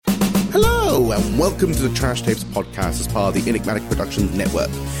Hello and welcome to the Trash Tapes podcast as part of the Enigmatic Productions Network.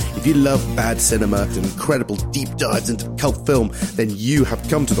 If you love bad cinema and incredible deep dives into cult film, then you have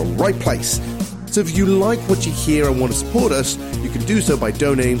come to the right place. So if you like what you hear and want to support us, you can do so by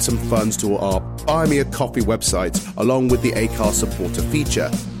donating some funds to our Buy Me a Coffee website, along with the Acast supporter feature.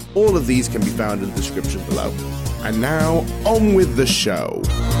 All of these can be found in the description below. And now, on with the show.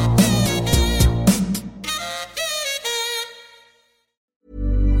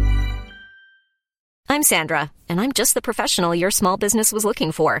 I'm Sandra, and I'm just the professional your small business was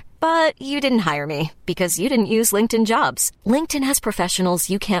looking for. But you didn't hire me because you didn't use LinkedIn Jobs. LinkedIn has professionals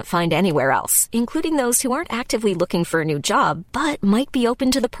you can't find anywhere else, including those who aren't actively looking for a new job, but might be open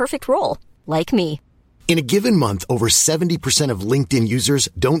to the perfect role, like me. In a given month, over 70% of LinkedIn users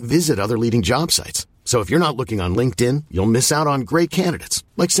don't visit other leading job sites. So if you're not looking on LinkedIn, you'll miss out on great candidates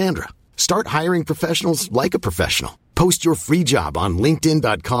like Sandra. Start hiring professionals like a professional. Post your free job on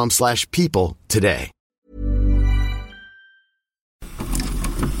linkedin.com/people today.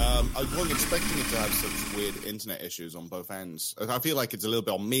 I wasn't expecting it to have such weird internet issues on both ends. I feel like it's a little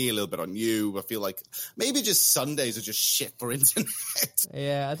bit on me, a little bit on you. I feel like maybe just Sundays are just shit for internet.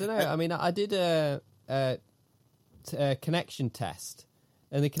 Yeah, I don't know. I mean, I did a connection test,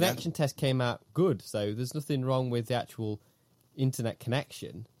 and the connection test came out good. So there's nothing wrong with the actual internet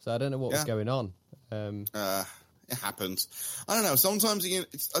connection. So I don't know what was going on. It happens. I don't know. Sometimes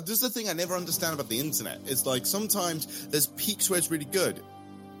this is the thing I never understand about the internet. It's like sometimes there's peaks where it's really good.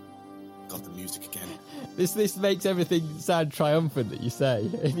 Got the music again. This makes everything sound triumphant that you say,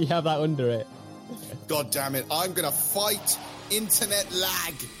 if you have that under it. God damn it. I'm going to fight internet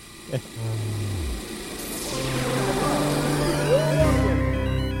lag.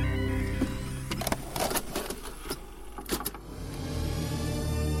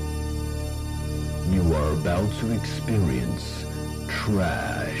 You are about to experience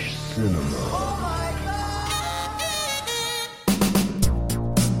trash cinema.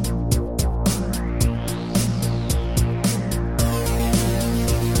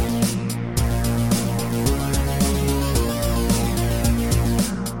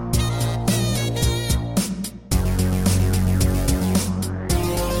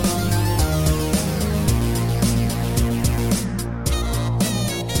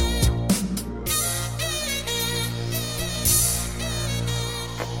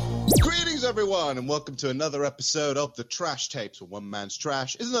 Everyone, and welcome to another episode of the Trash Tapes, where one man's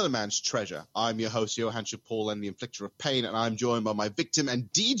trash is another man's treasure. I'm your host, Johan Paul, and the inflictor of pain, and I'm joined by my victim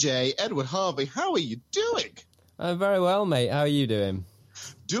and DJ, Edward Harvey. How are you doing? I'm very well, mate. How are you doing?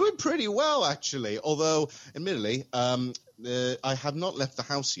 Doing pretty well, actually, although, admittedly, I have not left the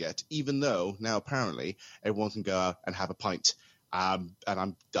house yet, even though now apparently everyone can go out and have a pint. And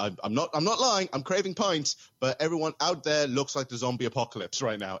I'm not lying. I'm craving pints, but everyone out there looks like the zombie apocalypse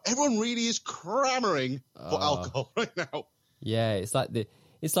right now. Everyone really is clamoring for alcohol right now. Yeah, it's like I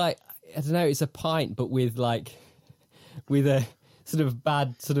don't know. It's a pint, but with a sort of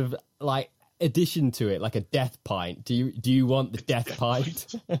bad sort of like addition to it, like a death pint. Do you want the death pint?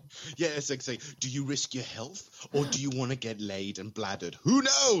 Yeah, it's like saying, do you risk your health or do you want to get laid and bladdered? Who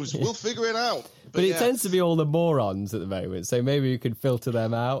knows? We'll figure it out. But it tends to be all the morons at the moment, so maybe we could filter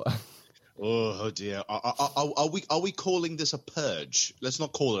them out. Oh dear. Are we calling this a purge? Let's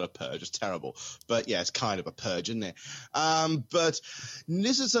not call it a purge. It's terrible. But yeah, it's kind of a purge, isn't it? But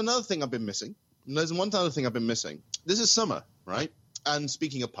this is another thing I've been missing. There's one other thing I've been missing. This is summer, right? And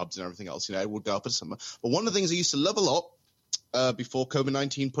speaking of pubs and everything else, it would go up in summer. But one of the things I used to love a lot before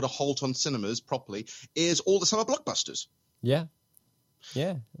COVID-19 put a halt on cinemas properly is all the summer blockbusters. Yeah.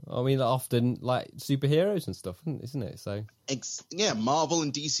 Yeah. I mean, often like superheroes and stuff, isn't it? So yeah, Marvel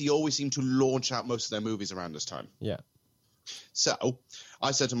and DC always seem to launch out most of their movies around this time. Yeah. So I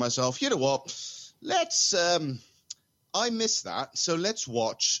said to myself, you know what? Let's I miss that, so let's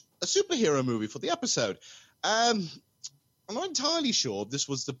watch a superhero movie for the episode. I'm not entirely sure this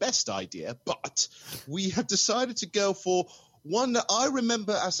was the best idea, but we have decided to go for one that I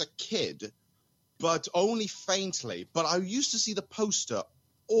remember as a kid, but only faintly. But I used to see the poster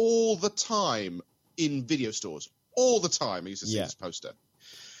all the time in video stores. All the time I used to see this poster.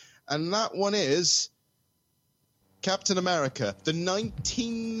 And that one is Captain America, the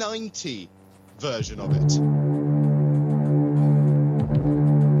 1990 version of it.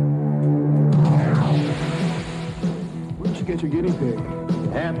 Get your guinea pig.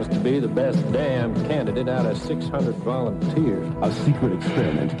 Happens to be the best damn candidate out of 600 volunteers. A secret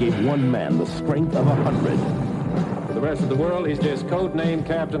experiment gave one man the strength of 100. For the the rest of the world, he's just codenamed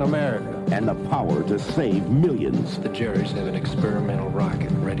Captain America. And the power to save millions. The Jerrys have an experimental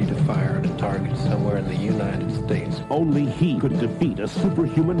rocket ready to fire at a target somewhere in the United States. Only he could defeat a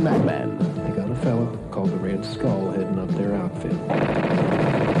superhuman madman. They got a fella called the Red Skull heading up their outfit.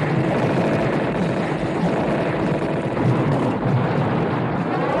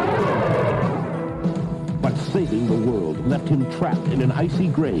 But saving the world left him trapped in an icy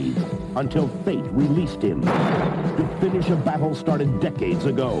grave until fate released him to finish a battle started decades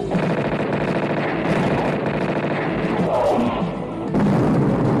ago.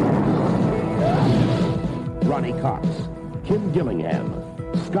 Ronnie Cox, Kim Gillingham,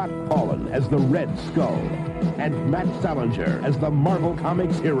 Scott Paulin as the Red Skull, and Matt Salinger as the Marvel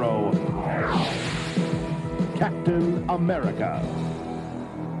Comics hero, Captain America.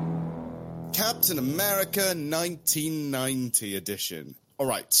 Captain America 1990 edition. All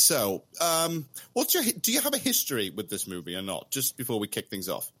right, so do you have a history with this movie or not? Just before we kick things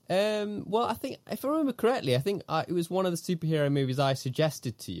off. Well, I think if I remember correctly, it was one of the superhero movies I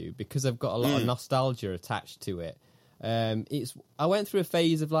suggested to you because I've got a lot of nostalgia attached to it. I went through a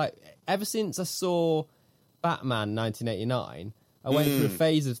phase of ever since I saw Batman 1989, I went through a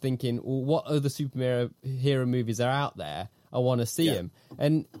phase of thinking, well, what other superhero movies are out there? I want to see him.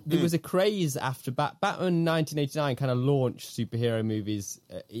 And there was a craze after Batman 1989 kind of launched superhero movies,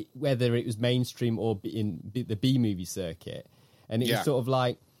 whether it was mainstream or in the B-movie circuit. And it was sort of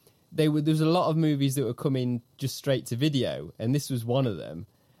like, there was a lot of movies that were coming just straight to video, and this was one of them.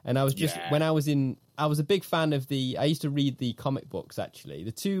 And I was just, I was a big fan of I used to read the comic books, actually.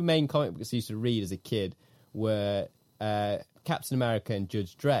 The two main comic books I used to read as a kid were Captain America and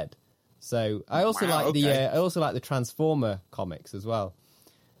Judge Dredd. So I also like the Transformer comics as well.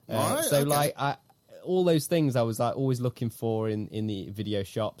 All those things I was always looking for in the video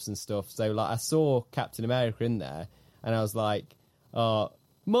shops and stuff. So I saw Captain America in there, and I was like, "Oh,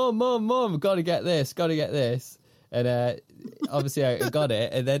 mom, gotta get this." And obviously I got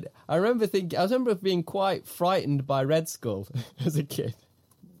it. And then I remember being quite frightened by Red Skull as a kid.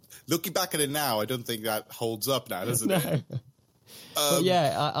 Looking back at it now, I don't think that holds up now, doesn't it? But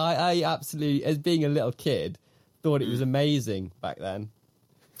yeah, I absolutely, as being a little kid, thought it was amazing back then.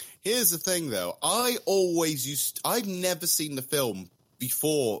 Here's the thing, though. I've never seen the film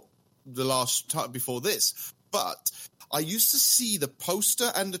before before this, but I used to see the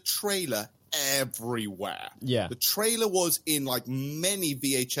poster and the trailer everywhere. Yeah. The trailer was in many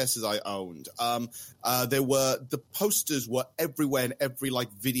VHSs I owned. The posters were everywhere in every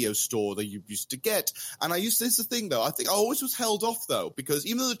video store that you used to get. And this is the thing though, I think I always was held off though, because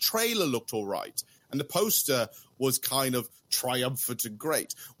even though the trailer looked all right and the poster was kind of triumphant and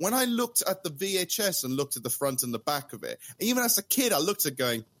great, when I looked at the VHS and looked at the front and the back of it, even as a kid, I looked at it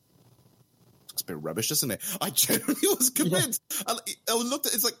going, looks a bit rubbish, doesn't it? I genuinely was convinced. Yeah. I looked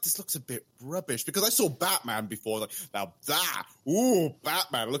at it, this looks a bit rubbish, because I saw Batman before. Batman.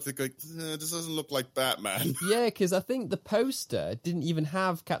 I looked at it going, this doesn't look like Batman. Yeah, because I think the poster didn't even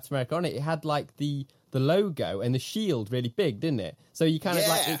have Captain America on it. It had the logo and the shield really big, didn't it? So you kind of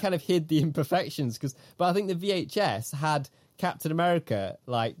it kind of hid the imperfections. But I think the VHS had Captain America,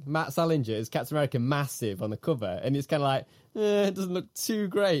 Matt Salinger's Captain America massive on the cover, and it's kind of it doesn't look too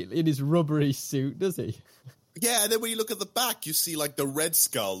great in his rubbery suit, does he? Yeah, and then when you look at the back, you see the Red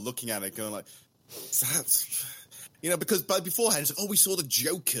Skull looking at it, going that's, because beforehand it's we saw the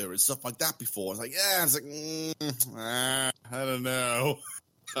Joker and stuff like that before. It's I don't know.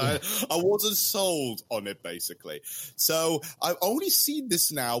 I wasn't sold on it, basically. So I've only seen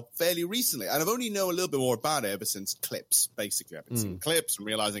this now fairly recently, and I've only known a little bit more about it ever since clips, basically. I've been seeing clips and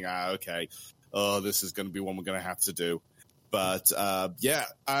realizing, this is going to be one we're going to have to do. But,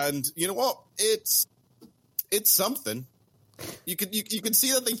 and you know what? It's something. You can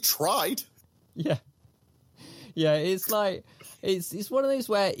see that they've tried. Yeah. Yeah, it's it's one of those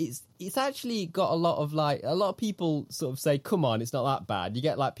where it's actually got a lot of people sort of say, come on, it's not that bad. You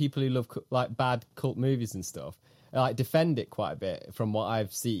get people who love bad cult movies and stuff, defend it quite a bit from what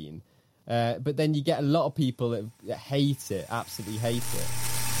I've seen. But then you get a lot of people that hate it, absolutely hate it.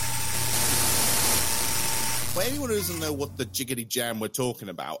 For anyone who doesn't know what the jiggity jam we're talking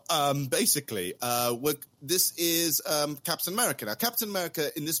about, basically, this is Captain America. Now, Captain America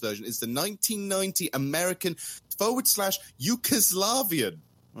in this version is the 1990 American / Yugoslavian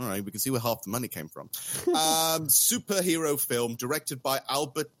All right, we can see where half the money came from. Superhero film directed by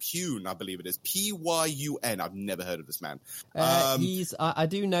Albert Pyun, I believe it is. Pyun. I've never heard of this man. I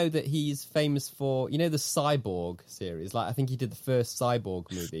do know that he's famous for, the Cyborg series. Like, I think he did the first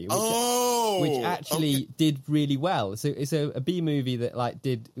Cyborg movie, which actually did really well. So it's a B movie that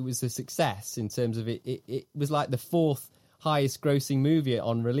it was a success in terms of it was like the fourth highest grossing movie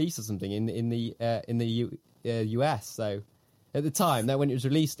on release or something in the US. So at the time, that when it was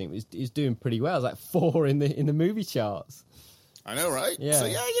released, it was doing pretty well. It was like 4 in the movie charts. I know, right? Yeah. So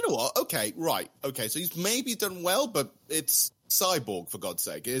yeah, you know what? Okay, right. Okay, so he's maybe done well, but it's Cyborg, for God's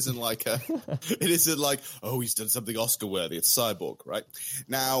sake. It isn't like he's done something Oscar worthy. It's Cyborg, right?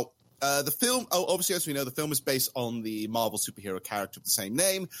 Now, the film, obviously, as we know, the film is based on the Marvel superhero character of the same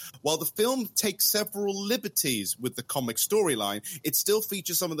name. While the film takes several liberties with the comic storyline, it still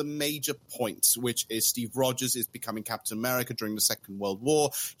features some of the major points, which is Steve Rogers is becoming Captain America during the Second World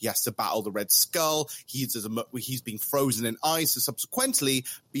War. He has to battle the Red Skull. He's being frozen in ice and subsequently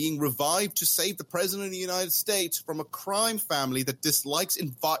being revived to save the President of the United States from a crime family that dislikes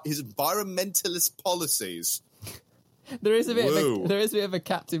his environmentalist policies. There is a bit of a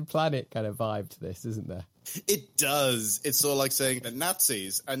Captain Planet kind of vibe to this, isn't there? It does. It's sort of like saying that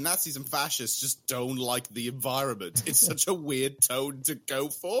Nazis and fascists just don't like the environment. It's such a weird tone to go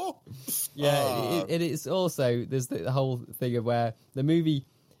for. Yeah, it is also, there's the whole thing of where the movie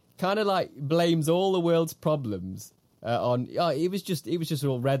kind of blames all the world's problems on, it was just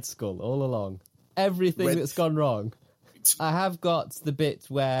all Red Skull all along. Everything that's gone wrong. I have got the bit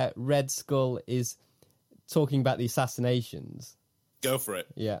where Red Skull is talking about the assassinations. Go for it.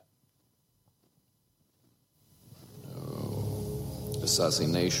 Yeah.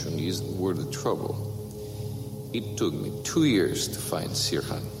 Assassination isn't worth the trouble. It took me 2 years to find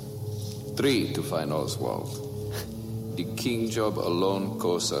Sirhan, 3 to find Oswald. The King job alone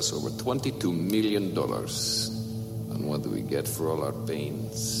cost us over $22 million. And what do we get for all our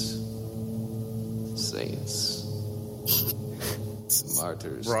pains? Saints.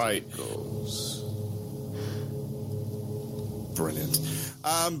 Martyrs. Right. To the cause. Brilliant.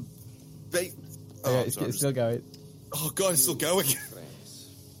 It's still going. Oh God, it's still going.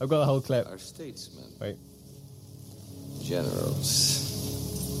 I've got the whole clip. Our statesmen. Wait. Generals.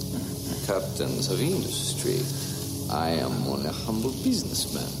 Captains of industry. I am only a humble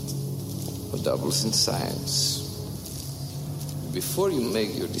businessman who dabbles in science. Before you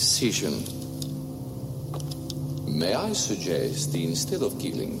make your decision, may I suggest instead of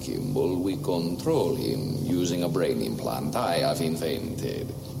killing Kimball, we control him using a brain implant I have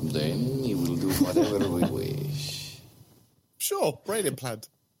invented. Then he will do whatever we wish. Sure, brain implant.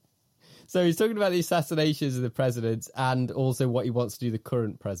 So he's talking about the assassinations of the presidents and also what he wants to do the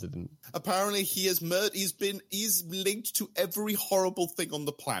current president. Apparently, he has he's linked to every horrible thing on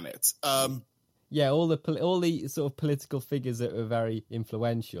the planet. Yeah, all the sort of political figures that were very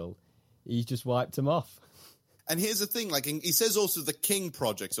influential, he's just wiped them off. And here's the thing, he says also the King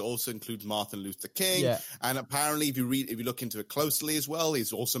Project, so it also includes Martin Luther King. Yeah. And apparently, if you look into it closely as well,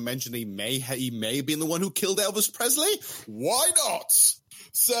 he's also mentioned he may have been the one who killed Elvis Presley. Why not?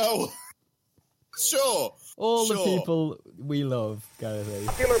 So, sure. The people we love, kind of thing.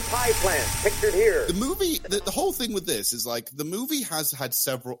 Popular pie plant, pictured here. The movie, the whole thing with this is the movie has had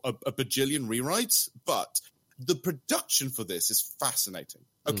a bajillion rewrites, but the production for this is fascinating.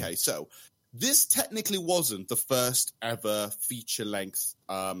 Okay, so this technically wasn't the first ever feature-length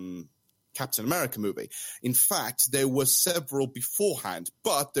Captain America movie. In fact, there were several beforehand,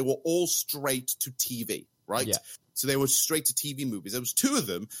 but they were all straight to TV, right? Yeah. So they were straight to TV movies. There was 2 of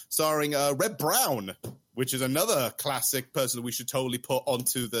them starring Red Brown, which is another classic person that we should totally put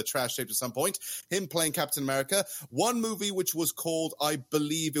onto the trash tape at some point. Him playing Captain America. One movie which was called, I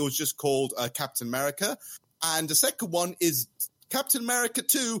believe it was just called Captain America. And the second one is Captain America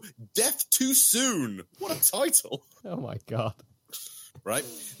 2, Death Too Soon. What a title. Oh, my God. Right?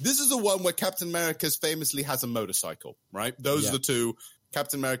 This is the one where Captain America famously has a motorcycle, right? Those are the 2.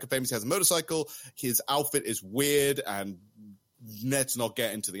 Captain America famously has a motorcycle. His outfit is weird, and let's not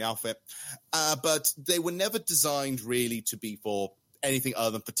get into the outfit. But they were never designed really to be for anything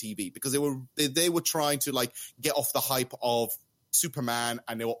other than for TV, because they were trying to get off the hype of Superman,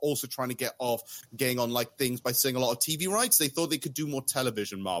 and they were also trying to getting on things by selling a lot of TV rights. They thought they could do more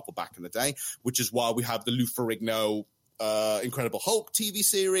television Marvel back in the day, which is why we have the Lou Ferrigno Incredible Hulk TV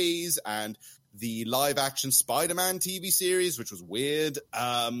series and the live action Spider-Man TV series, which was weird,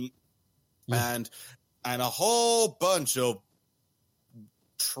 and a whole bunch of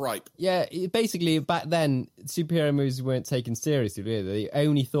tripe. Yeah, basically back then, superhero movies weren't taken seriously, really. They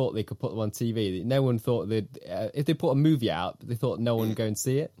only thought they could put them on TV. No one thought that if they put a movie out, they thought no one would go and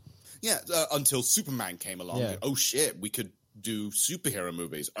see it. Yeah, until Superman came along. Yeah. Oh shit, we could do superhero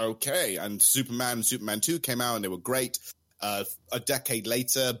movies. Okay, and Superman and Superman 2 came out and they were great. A decade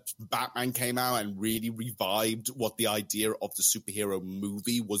later, Batman came out and really revived what the idea of the superhero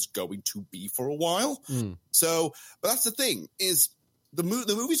movie was going to be for a while. So, but that's the thing, is the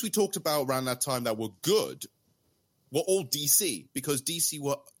movies we talked about around that time that were good were all DC, because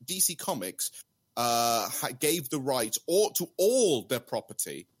DC Comics gave the rights to all their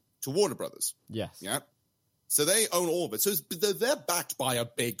property to Warner Brothers. Yes. Yeah. So they own all of it. So they're backed by a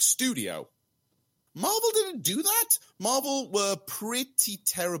big studio. Marvel didn't do that. Marvel were pretty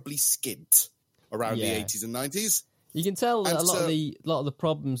terribly skint around the 80s and 90s. You can tell that And a lot of the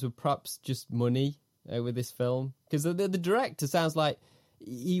problems were perhaps just money with this film, because the director sounds like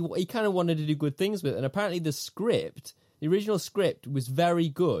he kind of wanted to do good things with it, and apparently the original script was very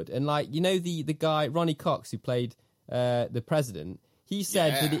good, and like, you know, the guy Ronnie Cox who played the president. He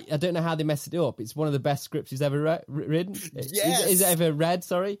said that I don't know how they messed it up. It's one of the best scripts he's ever written. Yes. Is it ever read?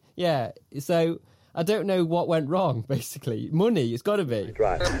 Sorry. Yeah. So I don't know what went wrong. Basically, money. It's got to be.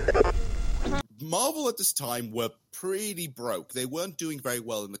 Right. Marvel at this time were pretty broke. They weren't doing very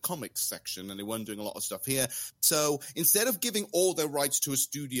well in the comics section, and they weren't doing a lot of stuff here. So instead of giving all their rights to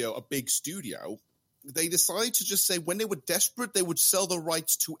a big studio, they decided to just say when they were desperate, they would sell the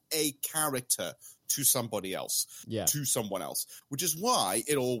rights to a character to somebody else, to someone else, which is why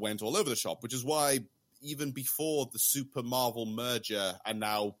it all went all over the shop, which is why even before the Super Marvel merger and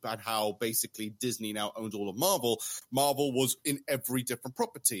how basically Disney now owned all of Marvel, Marvel was in every different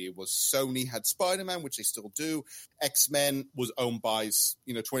property. It was Sony had Spider-Man, which they still do. X-Men was owned by,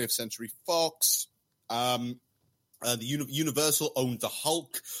 20th Century Fox. The Universal owned the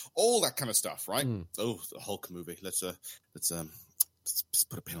Hulk, all that kind of stuff, right? Oh, the Hulk movie. Let's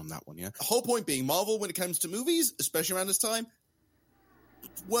put a pin on that one, yeah? The whole point being, Marvel, when it comes to movies, especially around this time,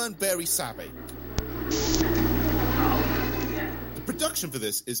 weren't very savvy. The production for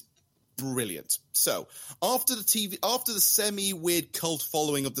this is brilliant. So, after the semi-weird cult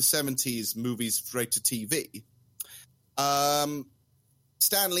following of the 70s movies straight to TV,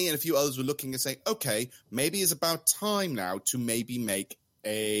 Stan Lee and a few others were looking and saying, okay, maybe it's about time now to maybe make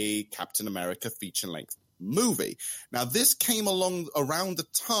a Captain America feature-length movie. Now, this came along around the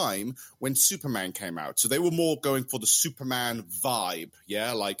time when Superman came out. So they were more going for the Superman vibe,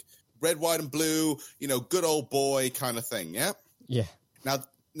 yeah? Like red, white, and blue, good old boy kind of thing, yeah? Yeah.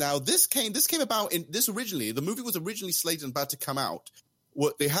 Now this came about originally, the movie was originally slated and about to come out.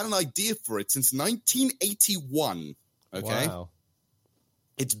 They had an idea for it since 1981, okay? Wow.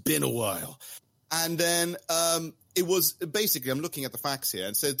 It's been a while. And then it was basically, I'm looking at the facts here,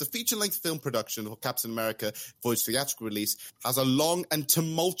 and says the feature-length film production of Captain America for its theatrical release has a long and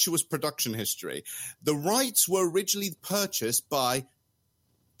tumultuous production history. The rights were originally purchased by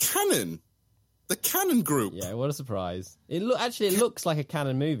Canon, the Canon Group. Yeah, what a surprise. It looks like a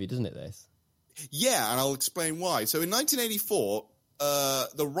Canon movie, doesn't it, this? Yeah, and I'll explain why. So in 1984,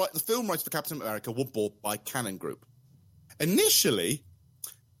 the film rights for Captain America were bought by Canon Group. Initially,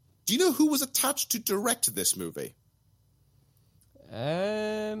 do you know who was attached to direct this movie?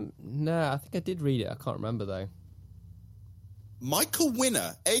 No, I think I did read it. I can't remember, though. Michael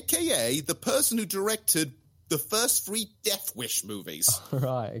Winner, a.k.a. the person who directed the first 3 Death Wish movies.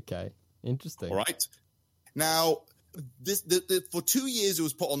 Right, okay. Interesting. All right. Now, for 2 years, it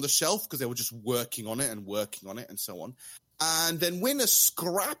was put on the shelf because they were just working on it and so on. And then Winner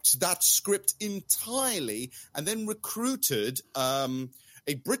scrapped that script entirely and then recruited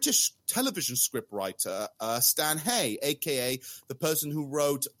a British television scriptwriter, Stan Hay, a.k.a. the person who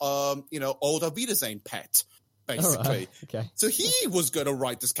wrote, Old Wiedersehen Pet, basically. Right. Okay. So he was going to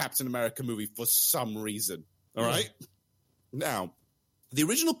write this Captain America movie for some reason, all right? Now, the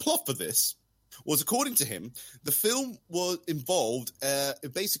original plot for this was, according to him, the film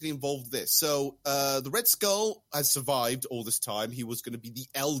it basically involved this. So the Red Skull has survived all this time. He was going to be the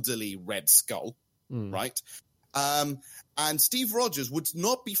elderly Red Skull, right? And Steve Rogers would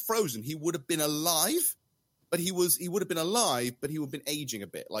not be frozen. He would have been alive, but he would have been aging a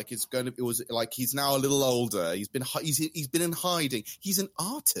bit. Like he's now a little older. He's been in hiding. He's an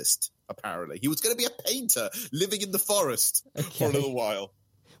artist, apparently. He was going to be a painter living in the forest for a little while.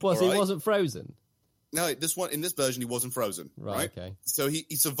 Well, so he wasn't frozen? No, in this version, he wasn't frozen. Right? Okay. So he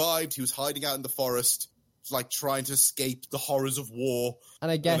survived. He was hiding out in the forest, like trying to escape the horrors of war. And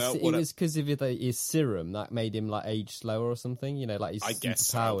I guess it was because of his serum that made him like age slower or something. Like his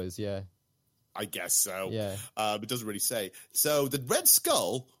superpowers. Yeah. I guess so. Yeah. It doesn't really say. So the Red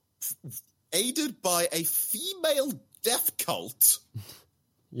Skull, aided by a female death cult,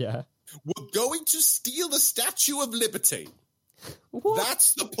 Yeah. were going to steal the Statue of Liberty. What?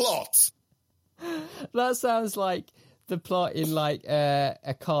 That's the plot. That sounds like the plot in like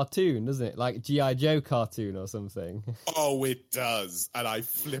a cartoon, doesn't it? Like G.I. Joe cartoon or something. Oh, it does. And I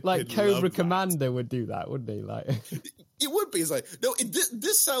flip Like Cobra love that. Commander would do that, wouldn't he? Like, It would be. It's like, no,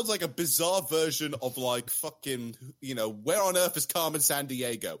 this sounds like a bizarre version of like fucking, where on earth is Carmen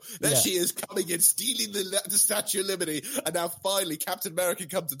Sandiego? There she is coming in, stealing the Statue of Liberty, and now finally Captain America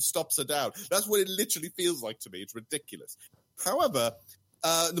comes and stops her down. That's what it literally feels like to me. It's ridiculous. However,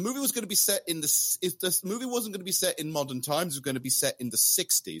 the movie was going to be set in if this movie wasn't going to be set in modern times, it was going to be set in the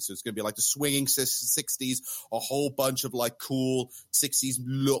 60s. So it's going to be like the swinging 60s, a whole bunch of like cool 60s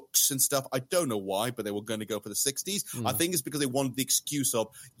looks and stuff. I don't know why, but they were going to go for the 60s. I think it's because they wanted the excuse of,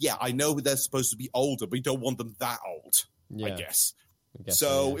 I know they're supposed to be older, but we don't want them that old, I guess.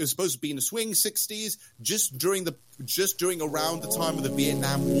 So it was supposed to be in the swing 60s, just during around the time of the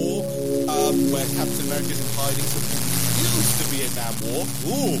Vietnam War, where Captain America is in hiding. So the Vietnam War.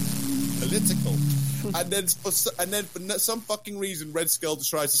 Ooh, political. and then for some fucking reason, Red Skull just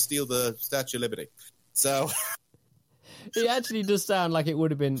tries to steal the Statue of Liberty. So it actually does sound like it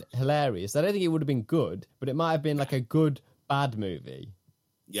would have been hilarious. I don't think it would have been good, but it might have been like a good bad movie.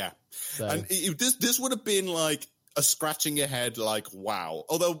 Yeah, so. And this would have been like a scratching your head, like wow.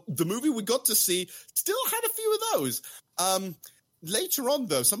 Although the movie we got to see still had a few of those. Later on,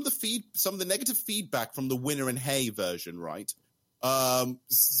 though, some of the negative feedback from the Winner and Hay version, right?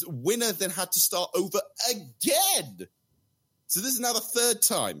 Winner then had to start over again. So this is now the third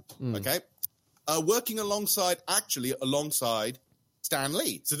time, okay? Working alongside Stan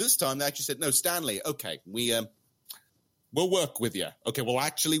Lee. So this time they actually said, no, Stan Lee, okay, we'll work with you. Okay, we'll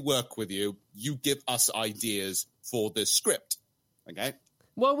actually work with you. You give us ideas for this script, okay?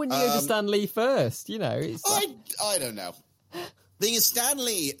 Why wouldn't you go to Stan Lee first? It's like... I don't know. Thing is,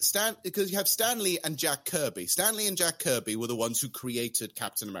 because you have Stan Lee and Jack Kirby. Stan Lee and Jack Kirby were the ones who created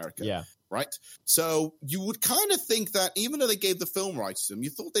Captain America. Yeah. Right? So you would kind of think that even though they gave the film rights to them,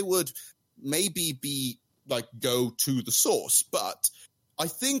 you thought they would maybe be like go to the source. But I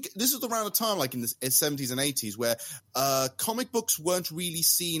think this is around a time like in the 70s and 80s where comic books weren't really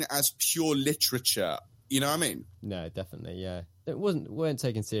seen as pure literature. You know what I mean? No, definitely, yeah. It weren't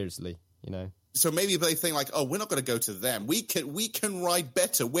taken seriously, So maybe they think like, oh, we're not going to go to them. We can write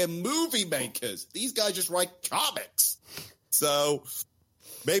better. We're movie makers. These guys just write comics. So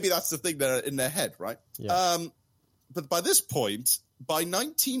maybe that's the thing that are in their head, right? Yeah. But by this point, by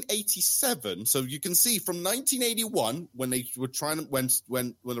 1987, so you can see from 1981 when they were trying to when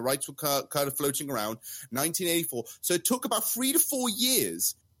the rights were kind of floating around, 1984. So it took about 3 to 4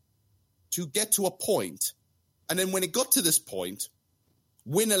 years to get to a point, and then when it got to this point,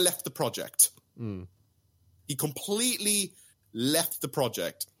 Winner left the project. He completely left the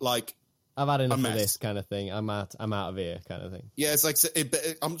project. Like, I've had enough of this kind of thing. I'm out of here kind of thing. Yeah, it's like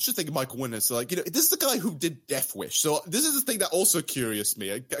I'm just thinking Michael Winner. So like, this is the guy who did Death Wish. So this is the thing that also curious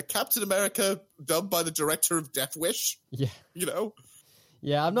me. Captain America done by the director of Death Wish. Yeah,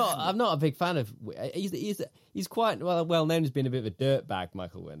 Yeah, I'm not a big fan of. He's quite well known as being a bit of a dirtbag,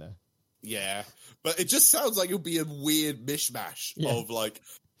 Michael Winner. Yeah, but it just sounds like it'll be a weird mishmash of like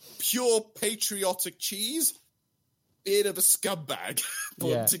pure patriotic cheese, bit of a scumbag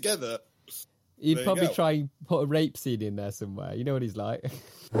put together. He'd probably try and put a rape scene in there somewhere. You know what he's like.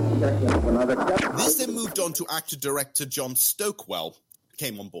 This then moved on to actor-director John Stockwell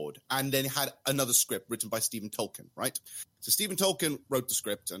came on board, and then had another script written by Stephen Tolkien, right? So Stephen Tolkien wrote the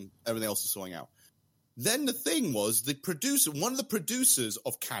script, and everything else is sorting out. Then the thing was, one of the producers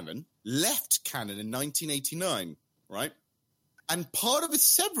of Canon left Canon in 1989, right? And part of his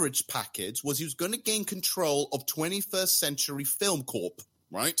severance package was he was going to gain control of 21st Century Film Corp,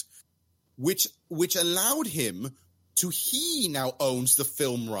 right? Which allowed him he now owns the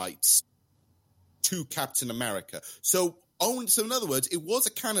film rights to Captain America. So in other words, it was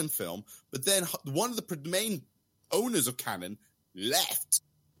a Canon film, but then one of the main owners of Canon left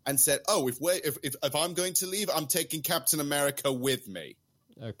and said, "Oh, if I'm going to leave, I'm taking Captain America with me."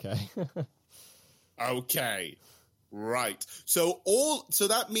 Okay. Okay. Right. So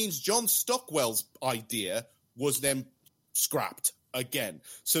that means John Stockwell's idea was then scrapped again.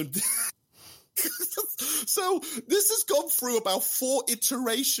 So this has gone through about 4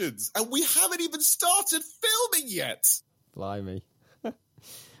 iterations, and we haven't even started filming yet. Blimey.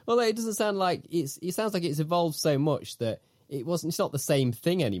 Well, it doesn't sound like it sounds like it's evolved so much that it's not the same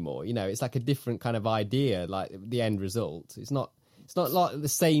thing anymore. It's like a different kind of idea, like the end result. It's not It's not like the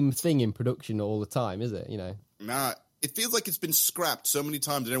same thing in production all the time, is it? You know. Nah, it feels like it's been scrapped so many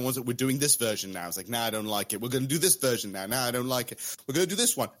times and everyone's like, we're doing this version now. It's like, nah, I don't like it. We're going to do this version now. Nah, I don't like it. We're going to do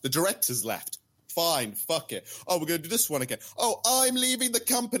this one. The director's left. Fine, fuck it. Oh, we're going to do this one again. Oh, I'm leaving the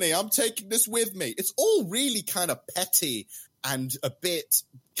company. I'm taking this with me. It's all really kind of petty and a bit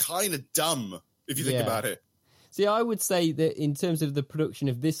kind of dumb, if you think about it. See, I would say that in terms of the production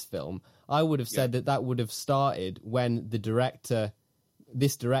of this film, I would have said that would have started when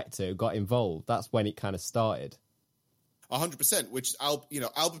this director got involved. That's when it kind of started. 100%, which, Albert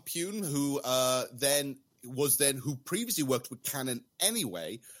Pune, who previously worked with Cannon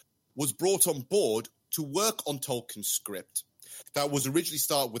anyway, was brought on board to work on Tolkien's script that was originally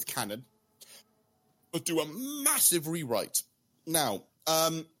started with Cannon, but do a massive rewrite. Now,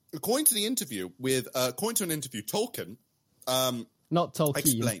 according to an interview, Tolkien, not Tolkien.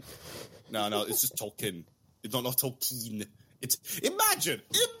 Explained. No, it's just Tolkien. It's not Tolkien. It's imagine,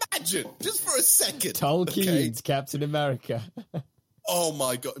 just for a second. Tolkien's Captain America. Oh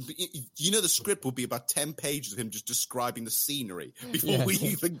my God. You know, the script will be about 10 pages of him just describing the scenery before we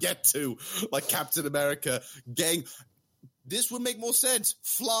even get to, like, Captain America getting... This would make more sense.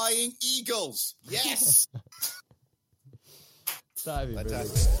 Flying eagles. Yes. That'd be brilliant.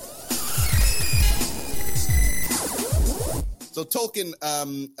 So Tolkien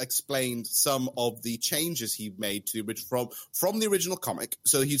explained some of the changes he made to the from the original comic.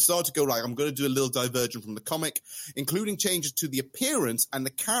 So he started to go, like, I'm going to do a little diversion from the comic, including changes to the appearance and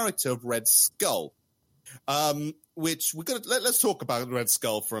the character of Red Skull. Which we're going to let's talk about Red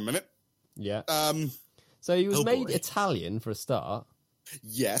Skull for a minute. Yeah. So he was made Italian for a start.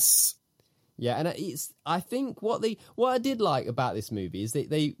 Yes. Yeah, and I think what I did like about this movie is that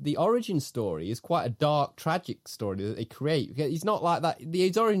the origin story is quite a dark, tragic story that they create. He's not like that.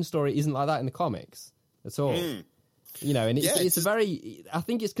 His origin story isn't like that in the comics at all. You know, and it's a very. I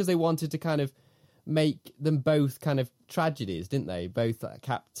think it's because they wanted to kind of make them both kind of tragedies, didn't they? Both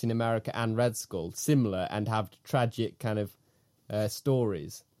Captain America and Red Skull similar and have tragic kind of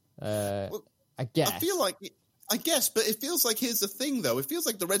stories. Well, I guess. I guess, but it feels like, here's the thing, though. It feels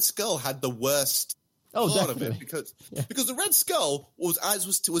like the Red Skull had the worst part definitely. of it because the Red Skull was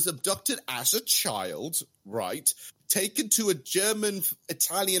abducted as a child, right? Taken to a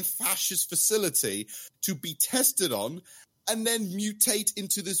German-Italian fascist facility to be tested on, and then mutate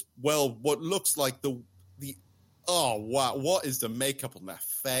into this, what looks like oh, wow, what is the makeup on that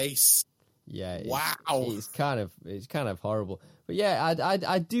face? Yeah, wow, it's kind of horrible. But yeah,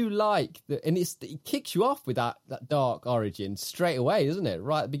 I do like that, and it kicks you off with that dark origin straight away, doesn't it?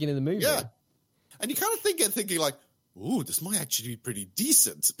 Right at the beginning of the movie. Yeah, and you kind of thinking like, ooh, this might actually be pretty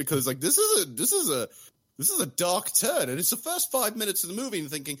decent because like this is a dark turn, and it's the first 5 minutes of the movie, and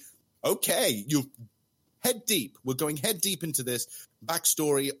thinking, okay, you head deep. We're going head deep into this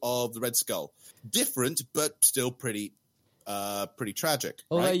backstory of the Red Skull. Different, but still pretty tragic.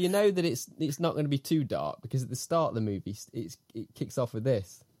 Although right? you know that it's not going to be too dark because at the start of the movie it kicks off with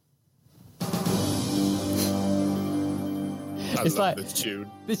this. It's like this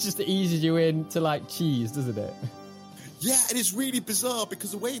tune. This just eases you in to like cheese, doesn't it? Yeah, and it's really bizarre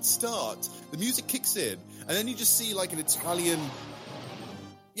because the way it starts, the music kicks in, and then you just see like an Italian.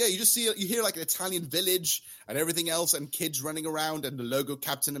 Yeah, you hear like an Italian village and everything else, and kids running around, and the logo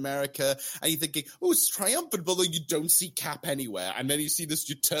Captain America, and you're thinking, oh, it's triumphant, although you don't see Cap anywhere, and then you see this,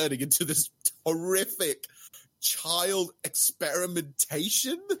 you're turning into this horrific child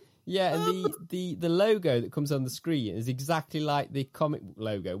experimentation. Yeah, and the logo that comes on the screen is exactly like the comic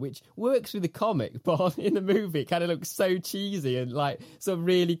logo, which works with the comic, but in the movie it kind of looks so cheesy and like so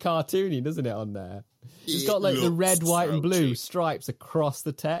really cartoony, doesn't it, on there? It's got like the red, white, and blue stripes across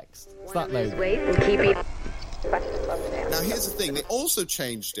the text. It's that logo. Now here's the thing: they also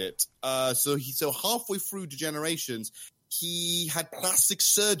changed it. So halfway through Generations, he had plastic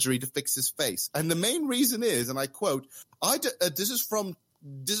surgery to fix his face, and the main reason is, and I quote, This is from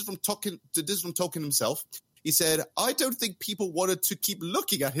Tolkien himself. He said, "I don't think people wanted to keep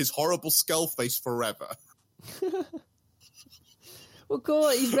looking at his horrible skull face forever." Well, cool.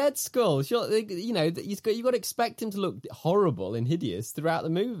 He's Red Skull. Sure, you know, you've got to expect him to look horrible and hideous throughout the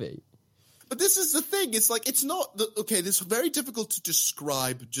movie. But this is the thing. It's like, it's not... Okay, this is very difficult to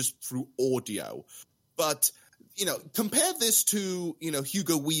describe just through audio. But, you know, compare this to, you know,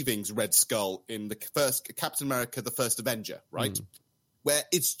 Hugo Weaving's Red Skull in the first Captain America, the First Avenger, right? Where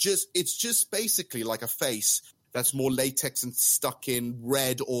it's just basically like a face that's more latex and stuck in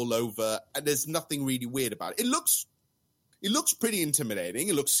red all over, and there's nothing really weird about it. It looks pretty intimidating.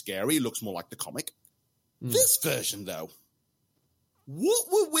 It looks scary. It looks more like the comic. This version, though, what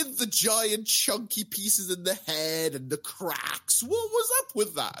were with the giant chunky pieces in the head and the cracks? What was up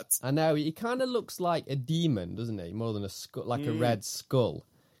with that? I know, he kind of looks like a demon, doesn't he? More than a skull, like a red skull.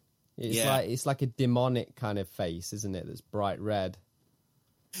 It's like a demonic kind of face, isn't it? That's bright red.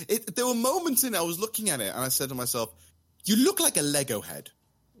 There were moments in it, I was looking at it and I said to myself, you look like a Lego head.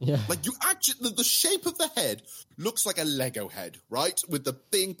 Yeah. Like you actually, the shape of the head looks like a Lego head, right? With the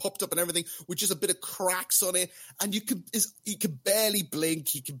thing popped up and everything, with just a bit of cracks on it. And he can barely blink.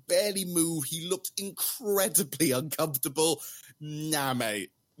 He can barely move. He looked incredibly uncomfortable. Nah,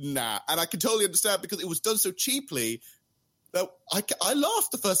 mate. Nah. And I can totally understand because it was done so cheaply that I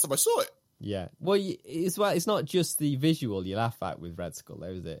laughed the first time I saw it. Yeah. Well, it's not just the visual you laugh at with Red Skull, though,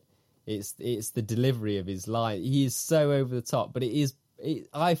 is it? It's the delivery of his line. He is so over the top, but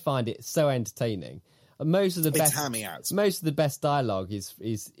I find it so entertaining. Most of the best dialogue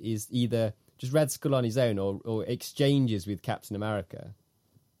is either just Red Skull on his own or exchanges with Captain America.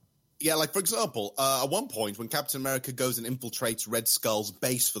 Yeah, like for example, at one point when Captain America goes and infiltrates Red Skull's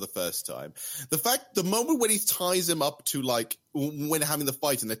base for the first time, the moment when he ties him up to like when they're having the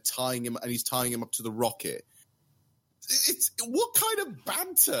fight and they're tying him and he's tying him up to the rocket. It's what kind of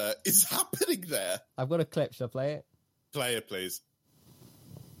banter is happening there? I've got a clip. Shall I play it? Play it, please.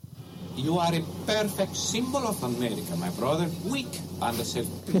 You are a perfect symbol of America, my brother. Weak and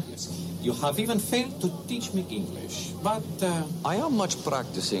self-serious. You have even failed to teach me English. But I am much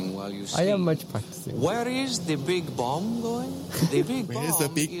practicing while you sleep. I am much practicing. Where is the big bomb going? The big bomb Where's the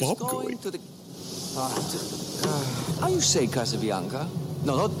big bomb going? To the... how you say, Casabianca?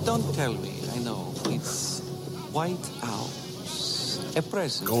 No, don't tell me. I know. It's White House. A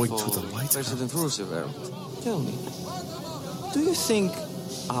present going for to the White President House. Roosevelt. Tell me, do you think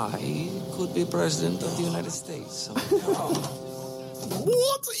I could be president of the United States?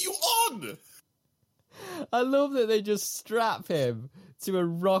 What are you on? I love that they just strap him to a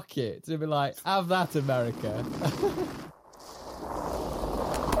rocket to be like, have that, America.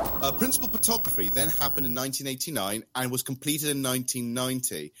 Principal photography then happened in 1989 and was completed in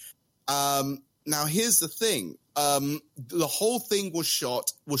 1990. Now, here's the thing. The whole thing was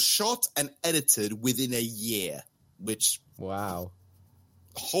shot and edited within a year, which... Wow.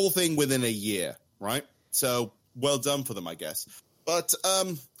 Whole thing within a year, right? So, well done for them, I guess. But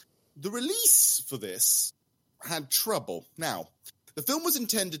the release for this had trouble. Now, the film was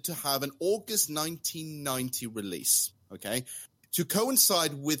intended to have an August 1990 release, okay, to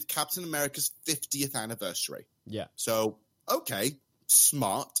coincide with Captain America's 50th anniversary. Yeah. So, okay,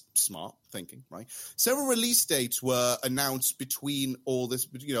 smart thinking, right? Several release dates were announced between all this,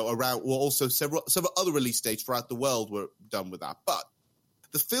 around, well, also several other release dates throughout the world were done with that. But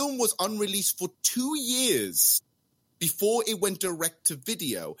the film was unreleased for 2 years before it went direct to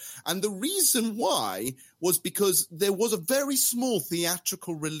video. And the reason why was because there was a very small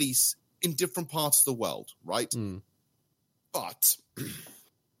theatrical release in different parts of the world, right? Mm. But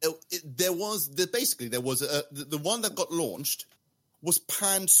there was the one that got launched was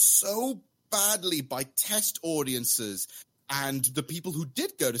panned so badly by test audiences and the people who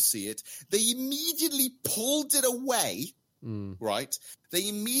did go to see it, they immediately pulled it away. Right? They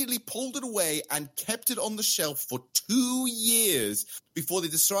immediately pulled it away and kept it on the shelf for 2 years before they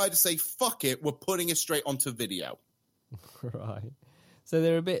decided to say, fuck it, we're putting it straight onto video. Right. So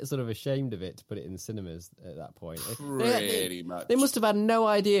they're a bit sort of ashamed of it to put it in the cinemas at that point. Pretty much. They must have had no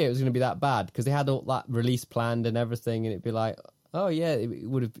idea it was going to be that bad because they had all that release planned and everything, and it'd be like, oh yeah, it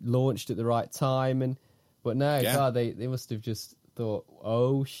would have launched at the right time. But no, yeah. God, they must have just thought,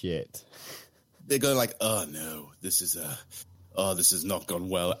 oh shit. They go like, oh no, this has not gone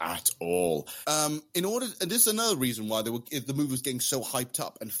well at all. And this is another reason why the movie was getting so hyped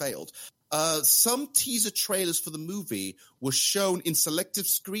up and failed. Some teaser trailers for the movie were shown in selective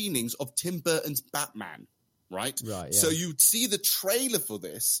screenings of Tim Burton's Batman, right? Right. Yeah. So you'd see the trailer for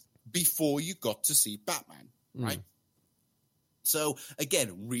this before you got to see Batman, right? So,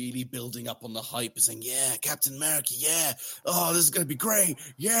 again, really building up on the hype and saying, yeah, Captain America, yeah. Oh, this is going to be great.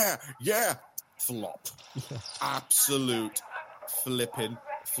 Yeah. Flop. Absolute flipping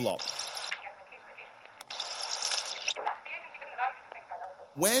flop.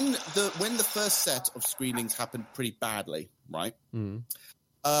 When the first set of screenings happened pretty badly, right?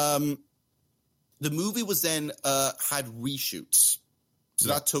 The movie was then had reshoots.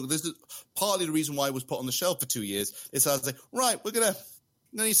 So this is partly the reason why it was put on the shelf for 2 years. They started saying, right, we're gonna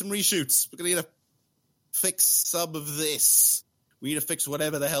need some reshoots. We're gonna need to fix some of this. We need to fix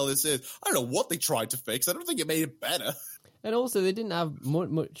whatever the hell this is. I don't know what they tried to fix. I don't think it made it better. And also, they didn't have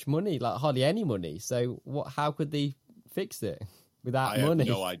much money, like hardly any money. So how could they fix it without money? I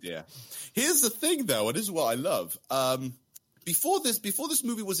have no idea. Here's the thing, though, and this is what I love. before this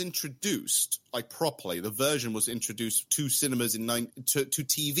movie was introduced, like properly, the version was introduced to cinemas to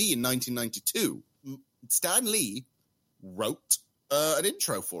TV in 1992. Stan Lee wrote an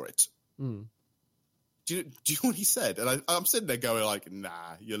intro for it. Mm. Do you know what he said? And I'm sitting there going like,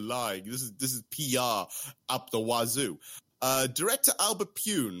 nah, you're lying. This is PR up the wazoo. Director Albert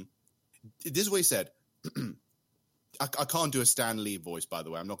Pune, this is what he said. I can't do a Stan Lee voice, by the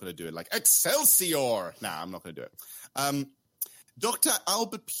way. I'm not going to do it like Excelsior. Nah, I'm not going to do it. Dr.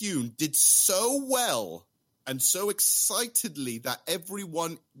 Albert Pune did so well and so excitedly that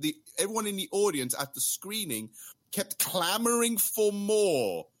everyone in the audience at the screening kept clamoring for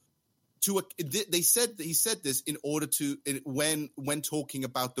more. He said this in order to when talking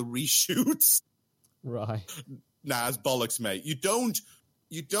about the reshoots. Right. Nah, it's bollocks, mate. Most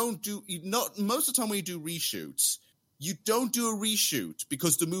of the time when you do reshoots, you don't do a reshoot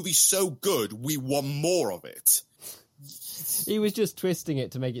because the movie's so good, we want more of it. He was just twisting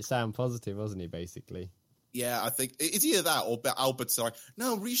it to make it sound positive, wasn't he, basically? Yeah, I think it's either that or Albert's like,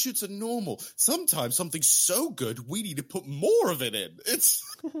 no, reshoots are normal. Sometimes something's so good, we need to put more of it in. It's...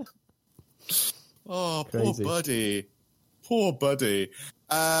 Oh, Crazy. Poor buddy.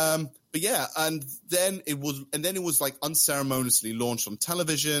 But yeah, and then it was like unceremoniously launched on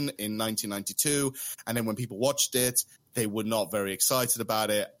television in 1992. And then when people watched it, they were not very excited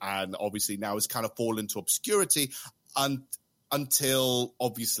about it. And obviously now it's kind of fallen into obscurity until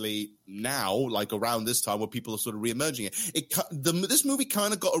obviously now, like around this time where people are sort of reemerging it. This movie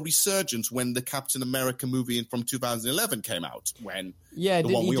kind of got a resurgence when the Captain America movie from 2011 came out.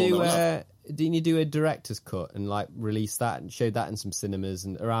 Didn't you do a director's cut and like release that and showed that in some cinemas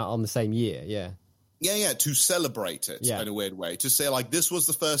and around on the same year? Yeah, to celebrate it in a weird way, to say like this was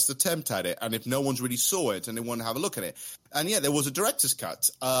the first attempt at it, and if no one's really saw it and they want to have a look at it, and yeah, there was a director's cut.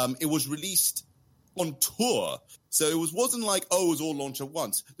 It was released on tour, so it wasn't like it was all launched at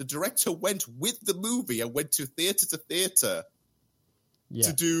once. The director went with the movie and went to theater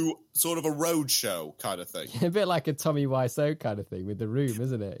to do sort of a road show kind of thing. A bit like a Tommy Wiseau kind of thing with The Room,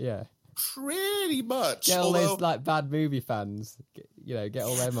 isn't it? Yeah. Pretty much. Get all those like bad movie fans, get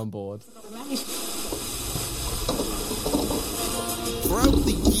all them on board. Throughout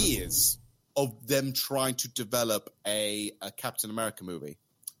the years of them trying to develop a Captain America movie,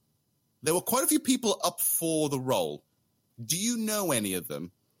 there were quite a few people up for the role. Do you know any of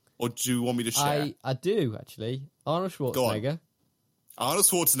them? Or do you want me to share? I do, actually. Arnold Schwarzenegger. Arnold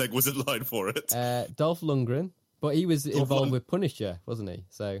Schwarzenegger was in line for it. Dolph Lundgren. But he was involved with Punisher, wasn't he?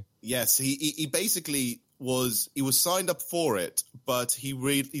 So yes, he basically was signed up for it, but he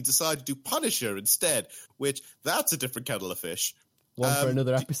decided to do Punisher instead, which that's a different kettle of fish. One for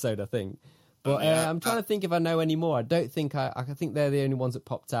another episode, I think. But I'm trying to think if I know any more. I don't think I think they're the only ones that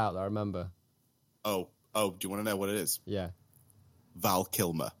popped out that I remember. Oh, do you want to know what it is? Yeah. Val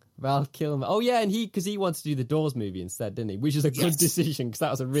Kilmer. Oh, yeah, and because he wanted to do the Doors movie instead, didn't he? Which is a good decision, because that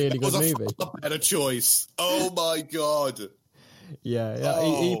was a really good movie. A better choice. Oh, my God. Yeah.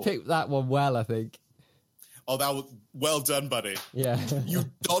 He picked that one well, I think. Oh, that was well done, buddy. Yeah. You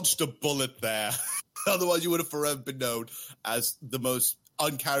dodged a bullet there. Otherwise, you would have forever been known as the most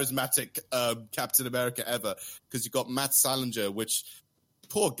uncharismatic Captain America ever, because you got Matt Salinger, which,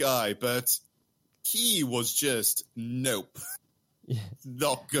 poor guy, but he was just nope. Yeah.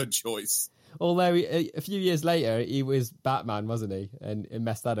 Not good choice. Although a few years later, he was Batman, wasn't he? And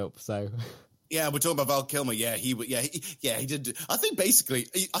messed that up, so... Yeah, we're talking about Val Kilmer. Yeah, he did. I think basically,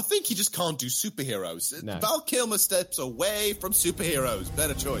 he just can't do superheroes. No. Val Kilmer steps away from superheroes.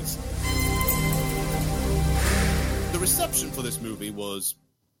 Better choice. The reception for this movie was,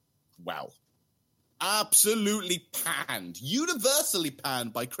 wow, absolutely panned, universally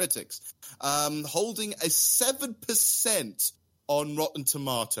panned by critics, holding a 7% on Rotten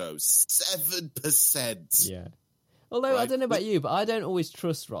Tomatoes. 7%. Yeah. Although, right? I don't know about you, but I don't always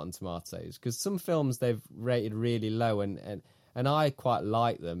trust Rotten Tomatoes, because some films they've rated really low, and I quite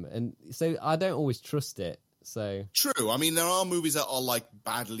like them, and so I don't always trust it. So true. I mean, there are movies that are like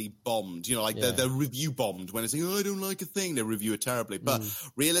badly bombed, they're review bombed. When it's like, I don't like a thing, they review it terribly. But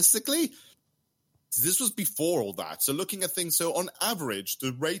realistically, this was before all that. So looking at things, so on average, the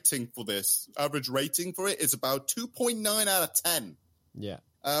average rating for it is about 2.9 out of 10. Yeah.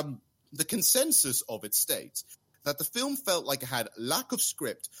 The consensus of it states that the film felt like it had lack of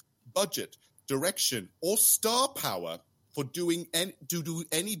script, budget, direction, or star power for to do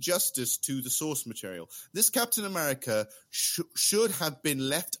any justice to the source material. This Captain America should have been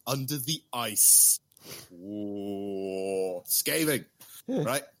left under the ice. Ooh, scathing,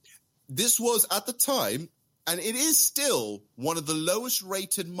 right? This was, at the time, and it is still, one of the lowest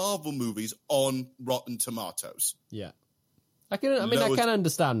rated Marvel movies on Rotten Tomatoes. Yeah. I can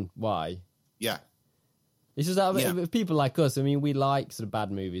understand why. Yeah. It's just that people like us, I mean, we like sort of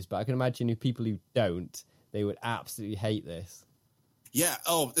bad movies, but I can imagine if people who don't, they would absolutely hate this. Yeah.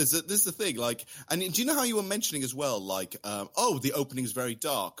 Oh, this is the thing. Like, and do you know how you were mentioning as well? Like, the opening's very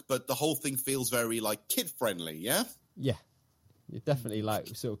dark, but the whole thing feels very like kid friendly. Yeah. Yeah. It's definitely like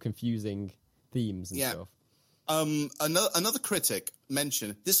sort of confusing themes and stuff. Another critic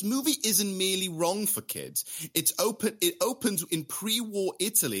mentioned this movie isn't merely wrong for kids. It opens in pre-war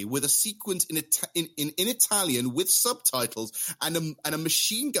Italy with a sequence in Italian with subtitles and a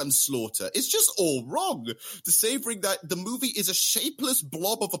machine gun slaughter. It's just all wrong. Disavering that the movie is a shapeless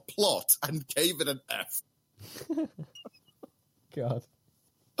blob of a plot and gave it an F. God.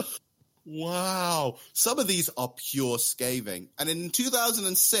 Wow. Some of these are pure scathing. And in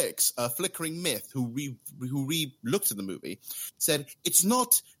 2006, Flickering Myth, who looked at the movie, said it's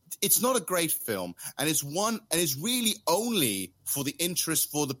not a great film, and it's really only for the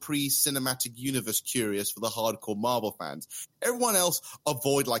interest for the pre-cinematic universe curious for the hardcore Marvel fans. Everyone else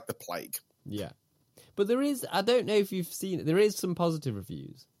avoid like the plague. Yeah. But there is, I don't know if you've seen it, there is some positive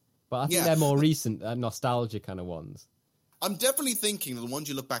reviews, but I think they're more recent, nostalgia kind of ones. I'm definitely thinking the ones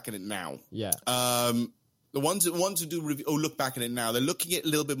you look back at it now. Yeah. The ones who do review or look back at it now, they're looking at it a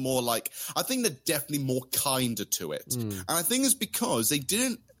little bit more like, I think they're definitely more kinder to it. And I think it's because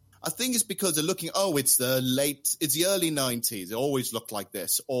they're looking, it's the early 90s. It always looked like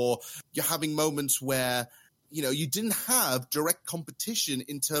this. Or you're having moments where, you didn't have direct competition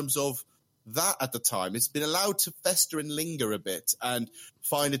in terms of that at the time. It's been allowed to fester and linger a bit and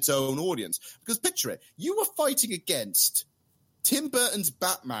find its own audience. Because picture it, you were fighting against Tim Burton's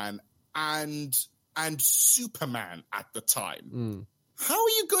Batman and Superman at the time. How are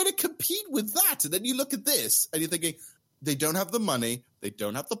you going to compete with that? And then you look at this and you're thinking, they don't have the money, they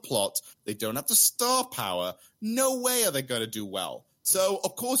don't have the plot, they don't have the star power. No way are they going to do well. So,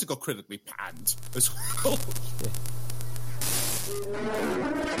 of course, it got critically panned as well.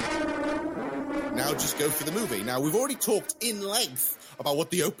 Now just go for the movie. Now, we've already talked in length about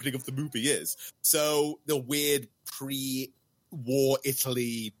what the opening of the movie is. So, the weird pre-war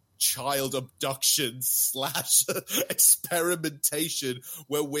Italy child abduction / experimentation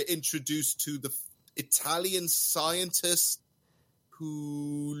where we're introduced to the Italian scientist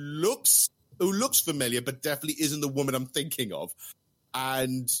who looks familiar, but definitely isn't the woman I'm thinking of,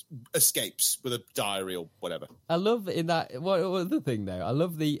 and escapes with a diary or whatever. I love in that. What the thing though? I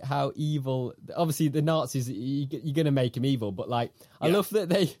love how evil. Obviously, the Nazis. You're going to make him evil, but I love that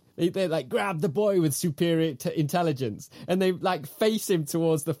they like grab the boy with superior intelligence and they like face him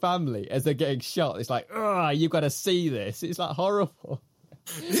towards the family as they're getting shot. It's like, you've got to see this. It's like horrible.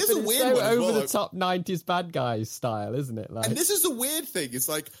 Here's a weird so one as well. over the top 90s bad guys style, isn't it? Like, and this is the weird thing. It's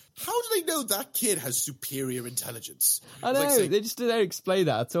like, how do they know that kid has superior intelligence? I know, they just don't explain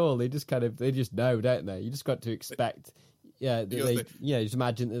that at all. They just know, don't they? You just got to expect. Yeah, just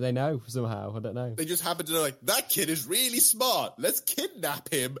imagine that they know somehow. I don't know. They just happen to know, like, that kid is really smart. Let's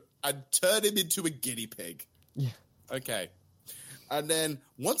kidnap him and turn him into a guinea pig. Yeah. Okay. And then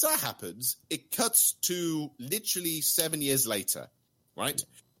once that happens, it cuts to literally 7 years later. Right?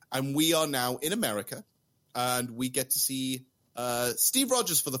 And we are now in America, and we get to see Steve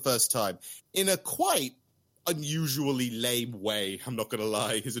Rogers for the first time in a quite unusually lame way, I'm not going to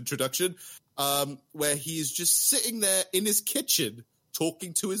lie, his introduction, where he's just sitting there in his kitchen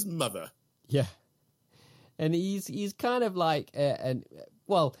talking to his mother. Yeah. And he's kind of like, I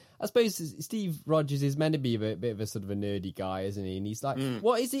suppose Steve Rogers is meant to be a bit of a sort of a nerdy guy, isn't he? And he's like,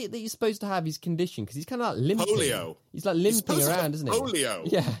 what is it that you're supposed to have his condition? Because he's kind of like limping. Polio. He's like limping around, isn't he?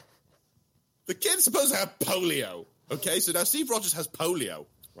 Polio. Yeah. The kid's supposed to have polio. Okay, so now Steve Rogers has polio,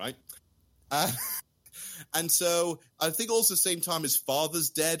 right? And so I think also the same time his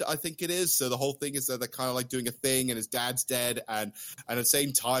father's dead, I think it is. So the whole thing is that they're kind of like doing a thing and his dad's dead. And at the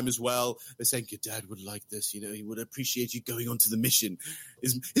same time as well, they're saying, your dad would like this. He would appreciate you going onto the mission.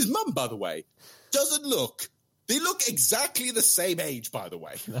 His mum, by the way, doesn't look. They look exactly the same age, by the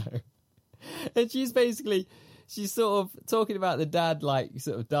way. No. And she's sort of talking about the dad, like,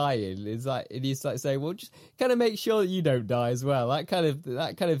 sort of dying. It's like, and he's like saying, well, just kind of make sure that you don't die as well. That kind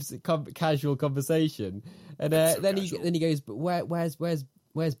of casual conversation. And then he goes, but where's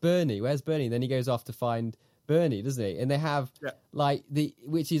Bernie? Where's Bernie? And then he goes off to find Bernie, doesn't he? And they have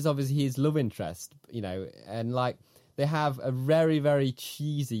which is obviously his love interest, and like they have a very, very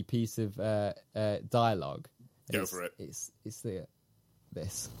cheesy piece of dialogue. Go for it. It's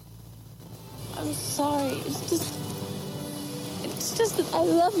this. I'm sorry. It's just that I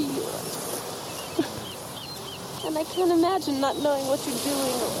love you. And I can't imagine not knowing what you're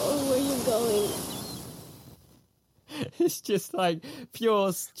doing or where you're going. It's just like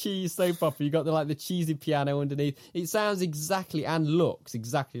pure cheese soap opera. You got the cheesy piano underneath. It sounds exactly and looks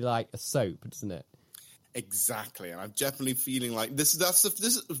exactly like a soap, doesn't it? Exactly, and I'm definitely feeling like this.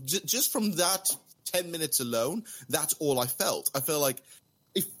 Just from that 10 minutes alone, that's all I felt. I felt like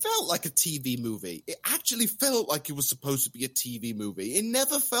it felt like a TV movie. It actually felt like it was supposed to be a TV movie. It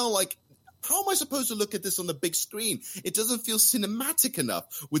never felt like, how am I supposed to look at this on the big screen? It doesn't feel cinematic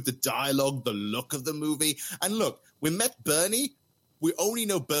enough with the dialogue, the look of the movie. And look, we met Bernie. We only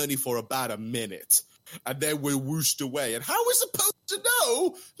know Bernie for about a minute. And then we're whooshed away. And how are we supposed to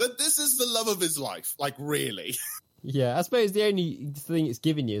know that this is the love of his life? Like, really? Yeah, I suppose the only thing it's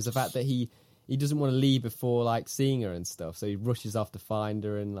giving you is the fact that he doesn't want to leave before, like, seeing her and stuff. So he rushes off to find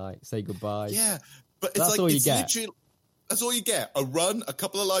her and, like, say goodbye. Yeah, but it's that's like, all you it's get. literally... That's all you get. A run, a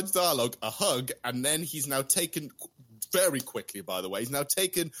couple of lines dialogue, a hug, and then he's now taken, very quickly, by the way, he's now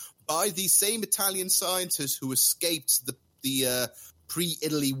taken by the same Italian scientist who escaped the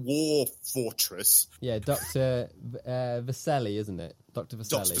pre-Italy war fortress. Yeah, Dr. Vaselli, isn't it? Dr. Vaselli.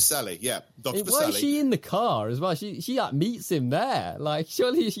 Dr. Vaselli, yeah. Dr. Vaselli. Why is she in the car as well? She like meets him there. Like,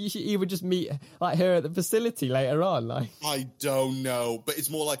 surely he would just meet like her at the facility later on. Like, I don't know, but it's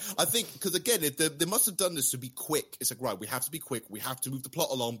more like, I think, because again, they must have done this to be quick. It's like, right, we have to be quick. We have to move the plot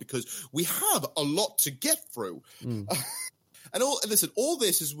along because we have a lot to get through. And listen, all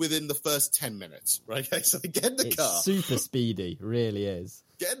this is within the first 10 minutes, right? So they get in the car. It's super speedy, really is.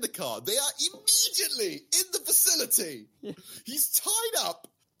 Get in the car. They are immediately in the facility. Yeah. He's tied up.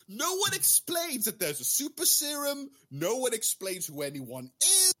 No one explains that there's a super serum. No one explains who anyone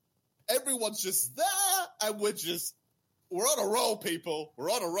is. Everyone's just there, and we're on a roll, people. We're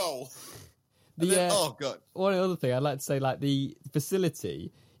on a roll. Oh, God. One other thing I'd like to say, like, the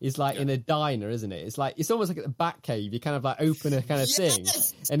facility is like in a diner, isn't it? It's like, it's almost like a bat cave. You kind of like open a kind of thing,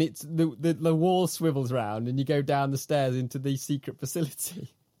 and it's the wall swivels round, and you go down the stairs into the secret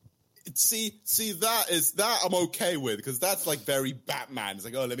facility. See, that I'm okay with, because that's like very Batman. It's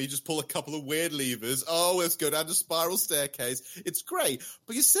like, oh, let me just pull a couple of weird levers. Oh, let's go down the spiral staircase. It's great.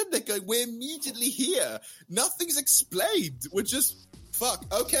 But you're sitting there going, we're immediately here. Nothing's explained. We're just, fuck,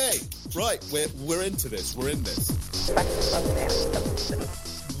 okay. Right, we're into this. We're in this.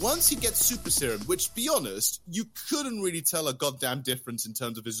 Once he gets super serum, which, to be honest, you couldn't really tell a goddamn difference in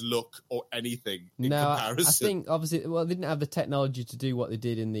terms of his look or anything in comparison. I think, obviously, well, they didn't have the technology to do what they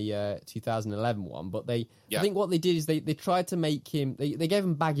did in the 2011 one, but I think what they did is they tried to make him, they gave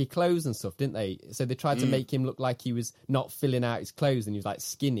him baggy clothes and stuff, didn't they? So they tried to make him look like he was not filling out his clothes and he was, like,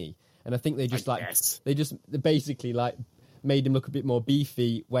 skinny. And I think they just, they basically, like, made him look a bit more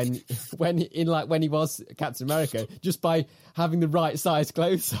beefy when he was Captain America, just by having the right size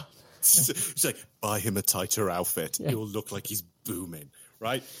clothes on. It's like, buy him a tighter outfit. Yeah. He'll look like he's booming,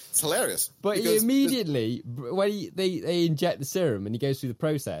 right? It's hilarious. But he immediately, when they inject the serum and he goes through the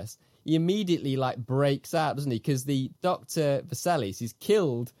process, he immediately like breaks out, doesn't he? Because the Dr. Vaselis is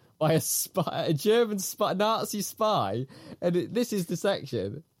killed by a German spy, Nazi spy, and this is the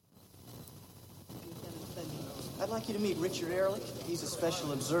section. I'd like you to meet Richard Ehrlich. He's a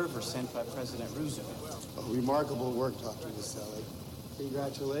special observer sent by President Roosevelt. Oh, remarkable work, Dr. Vaselli.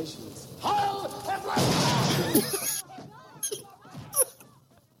 Congratulations. I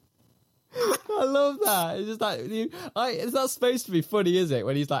love that. It's just like, it's not supposed to be funny, is it?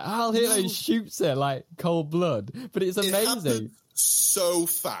 When he's like, I'll hit her and shoots her like cold blood. But it's amazing. It so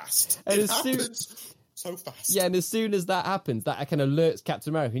fast. And it happens so fast. Yeah, and as soon as that happens, that kind of alerts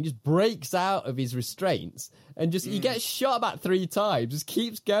Captain America and just breaks out of his restraints and just he gets shot about 3 times, just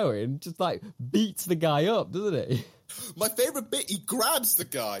keeps going, just like beats the guy up, doesn't he? My favorite bit, he grabs the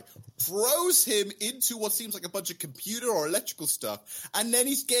guy, throws him into what seems like a bunch of computer or electrical stuff, and then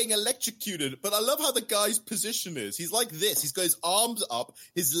he's getting electrocuted. But I love how the guy's position is. He's like this. He's got his arms up,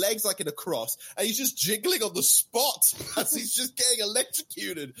 his legs like in a cross, and he's just jiggling on the spot as he's just getting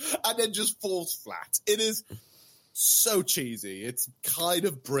electrocuted, and then just falls flat. It is so cheesy. It's kind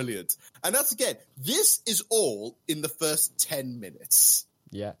of brilliant. And that's, again, this is all in the first 10 minutes.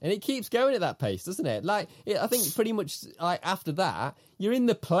 Yeah, and it keeps going at that pace, doesn't it? Like, I think pretty much like after that, you're in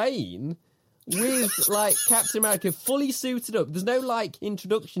the plane with like Captain America fully suited up. There's no like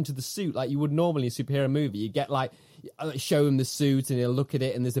introduction to the suit like you would normally in a superhero movie. You get like show him the suit and he'll look at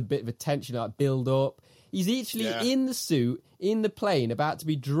it and there's a bit of a tension like build up. He's actually in the suit in the plane about to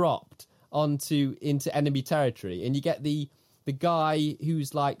be dropped into enemy territory, and you get the guy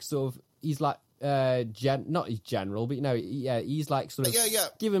who's like sort of he's like. Not his general, but he's like sort of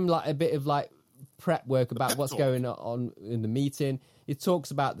give him like a bit of like prep work about what's going on in the meeting. It talks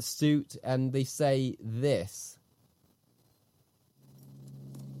about the suit, and they say this.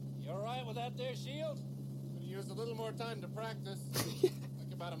 You all right with that there, Shield? used a little more time to practice.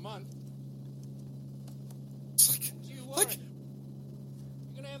 Like about a month. Gee, what?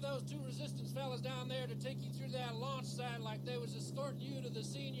 You're gonna have those two resistance fellas down there to take you through that launch site like they was escorting you to the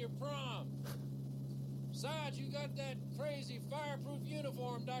senior prom. Besides, you got that crazy fireproof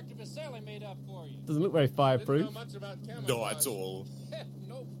uniform Dr. Vaselli made up for you. Doesn't look very fireproof. Didn't know much about camouflage. No, at all.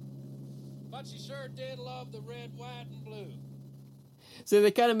 Nope. But she sure did love the red, white, and blue. So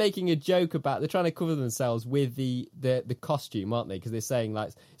they're kind of making a joke about, they're trying to cover themselves with the costume, aren't they? Because they're saying,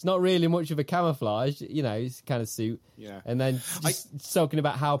 like, it's not really much of a camouflage, you know, it's kind of suit. Yeah. And then just talking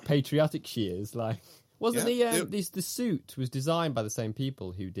about how patriotic she is, like... Wasn't the suit was designed by the same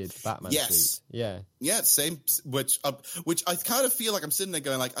people who did the Batman suit? Yeah. Yeah, same. Which I kind of feel like I'm sitting there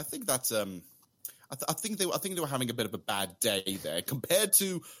going like, I think that's I think they were having a bit of a bad day there compared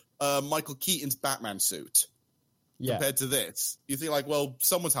to Michael Keaton's Batman suit. Yeah. Compared to this, you think like, well,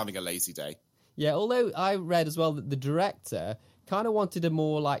 someone's having a lazy day. Yeah. Although I read as well that the director kind of wanted a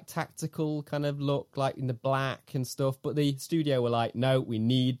more like tactical kind of look, like in the black and stuff, but the studio were like, no, we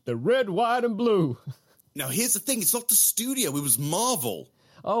need the red, white, and blue. Now, here's the thing. It's not the studio. It was Marvel.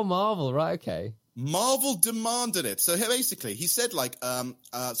 Oh, Marvel. Right. Okay. Marvel demanded it. So basically, he said like, so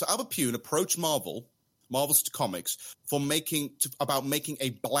Albert Pune approached Marvel's Comics about making a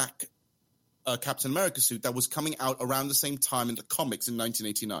black Captain America suit that was coming out around the same time in the comics in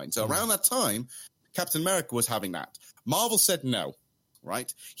 1989. So around that time, Captain America was having that. Marvel said no.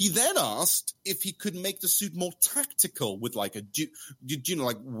 Right. He then asked if he could make the suit more tactical with like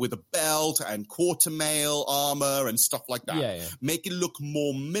like with a belt and quarter mail armor and stuff like that. Yeah. Make it look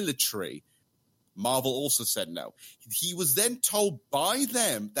more military. Marvel also said no. He was then told by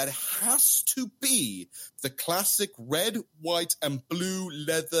them that it has to be the classic red, white, and blue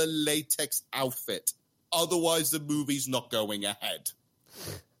leather latex outfit. Otherwise, the movie's not going ahead.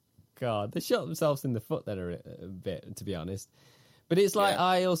 God, they shot themselves in the foot there a bit, to be honest. But it's like,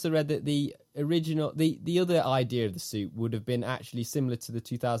 I also read that the original, the other idea of the suit would have been actually similar to the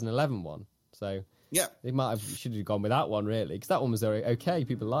 2011 one. So yeah, they should have gone with that one, really, because that one was okay.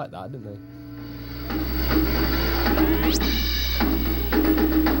 People liked that, didn't they?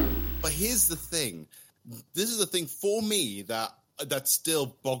 But here's the thing. This is the thing for me that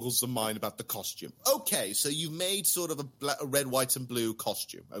still boggles the mind about the costume. Okay, so you've made sort of a red, white, and blue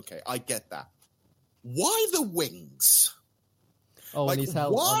costume. Okay, I get that. Why the wings? Oh, like, on his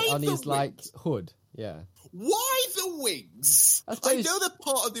helmet, on his like hood, yeah. Why the wings? I know they're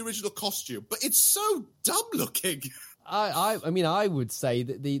part of the original costume, but it's so dumb looking. I mean, I would say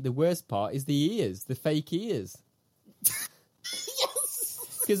that the worst part is the ears, the fake ears.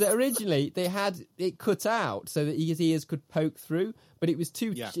 Because originally they had it cut out so that his ears could poke through, but it was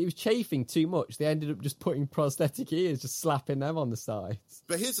it was chafing too much. They ended up just putting prosthetic ears, just slapping them on the sides.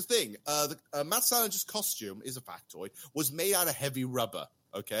 But here's the thing: Matt Salinger's costume is a factoid. Was made out of heavy rubber.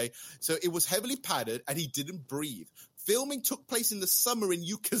 Okay, so it was heavily padded, and he didn't breathe. Filming took place in the summer in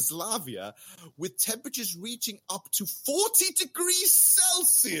Yugoslavia, with temperatures reaching up to 40 degrees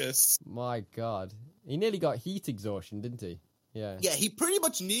Celsius. My God, he nearly got heat exhaustion, didn't he? Yeah. Yeah, he pretty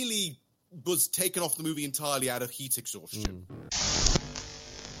much nearly was taken off the movie entirely out of heat exhaustion.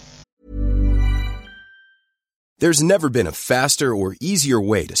 There's never been a faster or easier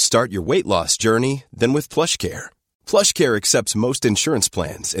way to start your weight loss journey than with PlushCare. PlushCare accepts most insurance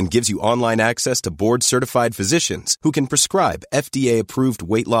plans and gives you online access to board-certified physicians who can prescribe FDA-approved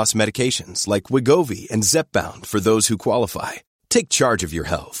weight loss medications like Wegovy and Zepbound for those who qualify. Take charge of your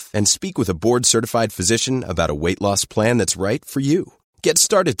health and speak with a board-certified physician about a weight loss plan that's right for you. Get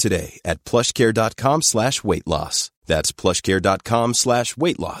started today at plushcare.com/weight-loss. That's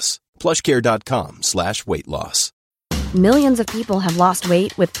plushcare.com/weight-loss. plushcare.com/weight-loss. Millions of people have lost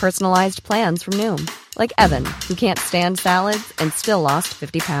weight with personalized plans from Noom. Like Evan, who can't stand salads and still lost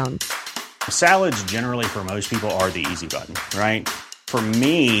 50 pounds. Salads generally for most people are the easy button, right? For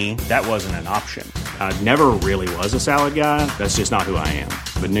me, that wasn't an option. I never really was a salad guy. That's just not who I am.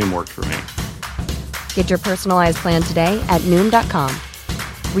 But Noom worked for me. Get your personalized plan today at Noom.com.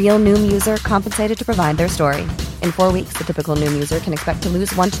 Real Noom user compensated to provide their story. In 4 weeks, the typical Noom user can expect to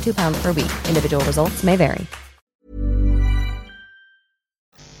lose 1 to 2 pounds per week. Individual results may vary.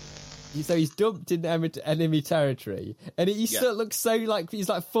 So he's dumped in enemy territory, and he still looks so like he's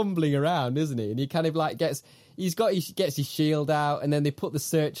like fumbling around, isn't he? And he kind of like gets his shield out, and then they put the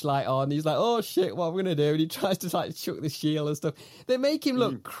searchlight on. And he's like, "Oh shit, what am I gonna do?" And he tries to like chuck the shield and stuff. They make him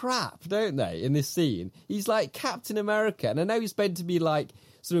look crap, don't they? In this scene, he's like Captain America, and I know he's meant to be like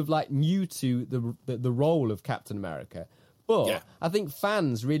sort of like new to the role of Captain America, but I think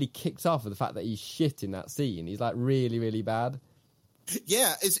fans really kicked off with the fact that he's shit in that scene. He's like really, really bad.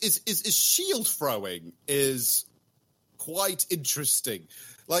 Yeah, is shield throwing is quite interesting.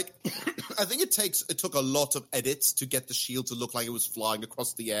 Like, I think it took a lot of edits to get the shield to look like it was flying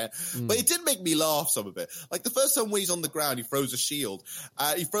across the air, but it did make me laugh some of it. Like, the first time when he's on the ground, he throws a shield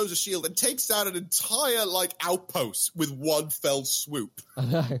and takes down an entire, like, outpost with one fell swoop. I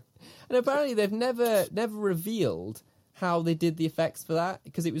know. And apparently they've never revealed how they did the effects for that,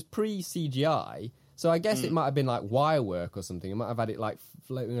 because it was pre-CGI, so I guess it might have been, like, wire work or something. It might have had it, like,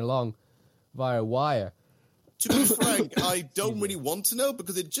 floating along via wire. To be frank, I don't really want to know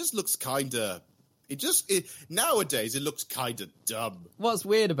because it just looks nowadays it looks kind of dumb. What's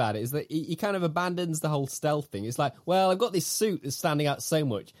weird about it is that he kind of abandons the whole stealth thing. It's like, well, I've got this suit that's standing out so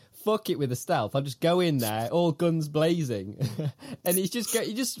much. Fuck it with the stealth. I'll just go in there, all guns blazing. And he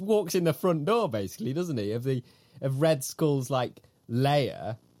just walks in the front door, basically, doesn't he? Of Red Skull's, like,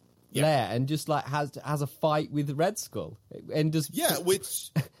 lair, and just, like, has a fight with Red Skull. And just... Yeah, which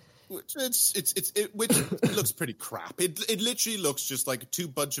looks pretty crap. It literally looks just like a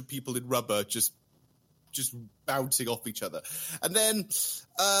bunch of people in rubber just bouncing off each other, and then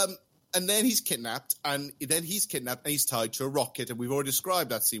he's kidnapped, and he's tied to a rocket, and we've already described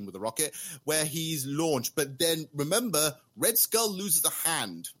that scene with the rocket where he's launched. But then remember, Red Skull loses a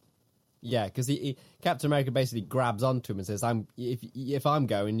hand. Yeah, because Captain America basically grabs onto him and says, "If I'm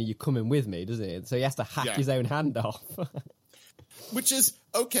going, you're coming with me," doesn't he? So he has to hack his own hand off. Which is,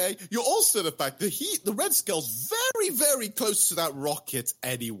 okay, you're also the fact that the Red Skull's very, very close to that rocket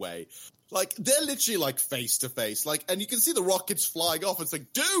anyway. Like, they're literally, like, face to face. Like, and you can see the rockets flying off. It's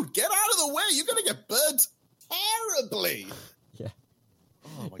like, dude, get out of the way. You're going to get burnt terribly. Yeah.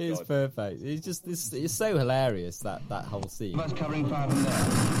 Oh, my God. It's perfect. It's so hilarious, that whole scene. Bus covering 5 and there.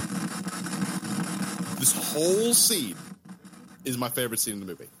 This whole scene is my favorite scene in the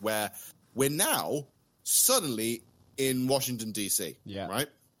movie, where we're now suddenly in Washington, D.C., right?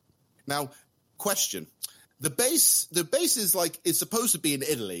 Now, question. The base is like, it's supposed to be in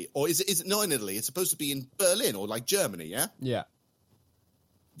Italy, or is it not in Italy? It's supposed to be in Berlin or like Germany, yeah? Yeah.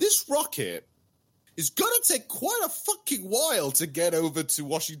 This rocket is going to take quite a fucking while to get over to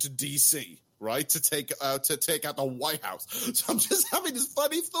Washington, D.C., right? To take out the White House. So I'm just having this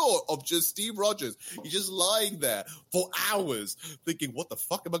funny thought of just Steve Rogers. He's just lying there for hours thinking, what the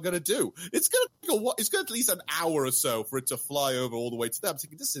fuck am I going to do? It's going to take at least an hour or so for it to fly over all the way to them. I'm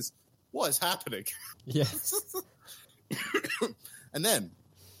thinking, what is happening? Yeah. And then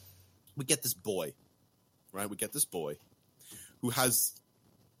we get this boy, right? We get this boy who has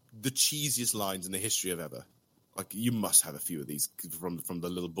the cheesiest lines in the history of ever. Like, you must have a few of these from the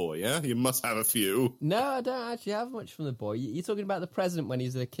little boy, yeah? You must have a few. No, I don't actually have much from the boy. You're talking about the president when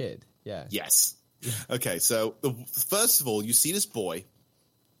he's a kid, yeah. Yes. Okay, so first of all, you see this boy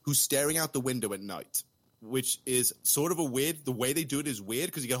who's staring out the window at night, which is sort of the way they do it is weird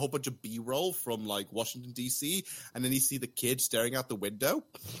because you get a whole bunch of B-roll from, like, Washington, D.C., and then you see the kid staring out the window.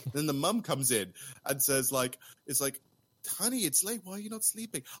 Then the mum comes in and says, like, it's like, honey, it's late. Why are you not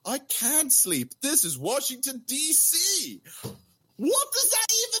sleeping? I can't sleep. This is Washington, D.C. What does that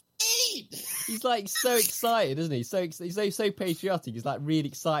even mean? He's, like, so excited, isn't he? He's so patriotic. He's, like, really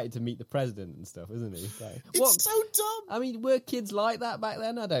excited to meet the president and stuff, isn't he? Like, it's so dumb. I mean, were kids like that back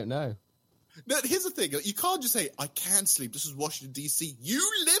then? I don't know. No, here's the thing. You can't just say, I can't sleep. This is Washington, D.C. You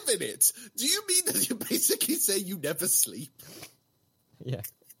live in it. Do you mean that you basically say you never sleep? Yeah.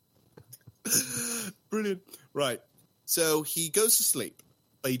 Brilliant. Right. So he goes to sleep,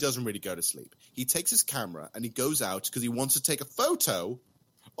 but he doesn't really go to sleep. He takes his camera and he goes out because he wants to take a photo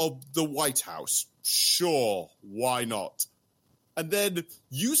of the White House. Sure, why not? And then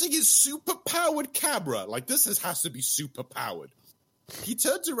using his super-powered camera, like this has to be super-powered, he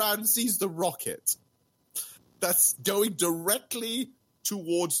turns around and sees the rocket that's going directly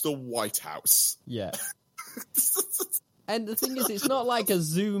towards the White House. Yeah. And the thing is, it's not like a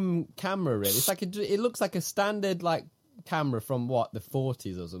zoom camera, really. It's like it looks like a standard, like, camera from, the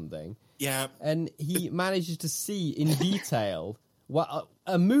 40s or something. Yeah. And he manages to see in detail what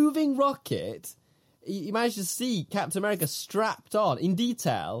a moving rocket. He managed to see Captain America strapped on in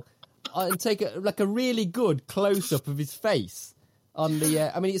detail and take a really good close-up of his face on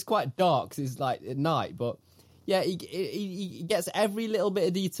the... I mean, it's quite dark because it's, like, at night, but... Yeah, he gets every little bit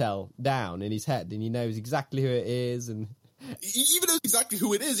of detail down in his head, and he knows exactly who it is, and... He even knows exactly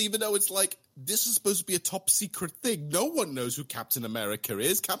who it is, even though it's like, this is supposed to be a top secret thing. No one knows who Captain America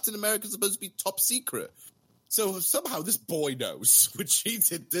is. Captain America is supposed to be top secret. So somehow this boy knows, which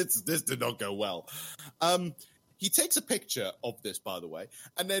this did not go well. He takes a picture of this, by the way,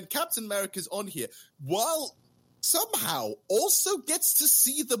 and then Captain America's on here, while somehow also gets to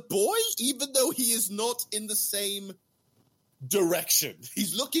see the boy, even though he is not in the same direction.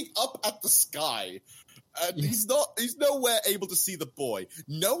 He's looking up at the sky. And he's nowhere able to see the boy.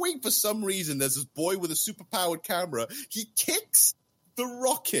 Knowing for some reason there's this boy with a superpowered camera, he kicks the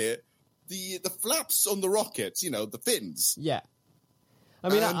rocket, the flaps on the rockets, the fins. Yeah. I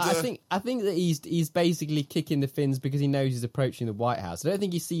mean, I think that he's basically kicking the fins because he knows he's approaching the White House. I don't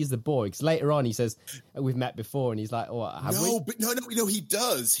think he sees the boy, because later on he says, we've met before, and he's like, oh, have we? No, he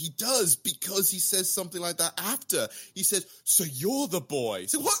does. He does, because he says something like that after. He says, so you're the boy.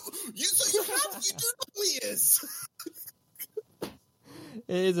 So what? You do know who he is.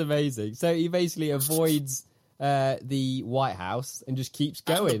 It is amazing. So he basically avoids the White House and just keeps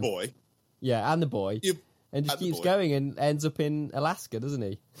going. And the boy. Yeah, and the boy. And just keeps going and ends up in Alaska, doesn't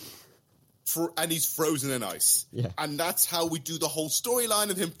he? And he's frozen in ice. Yeah. And that's how we do the whole storyline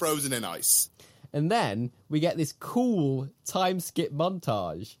of him frozen in ice. And then we get this cool time skip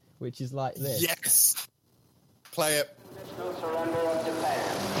montage, which is like this. Yes! Play it. Surrender of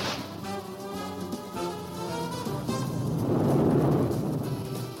Japan.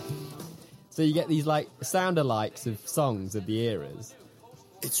 So you get these like sound-alikes of songs of the eras.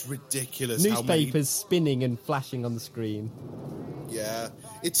 It's ridiculous. Newspapers spinning and flashing on the screen. Yeah,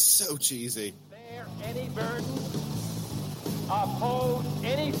 it's so cheesy. Bear any burden, oppose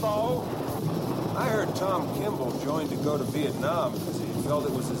any foe. I heard Tom Kimball joined to go to Vietnam because he felt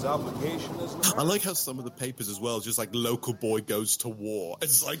it was his obligation as an I like how some of the papers as well, just like local boy goes to war.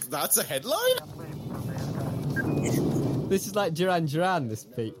 It's like, that's a headline? This is like Duran Duran, this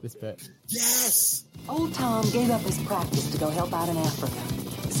bit. Yes! Old Tom gave up his practice to go help out in Africa.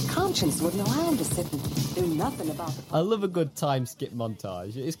 His conscience wouldn't allow him to sit and do nothing about it. I love a good time skip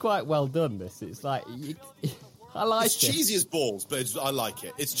montage. It's quite well done, this. It's like... I like it. It's cheesy as balls, but I like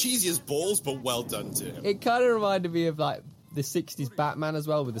it. It's cheesy as balls, but well done to him. It kind of reminded me of, like, the 60s Batman as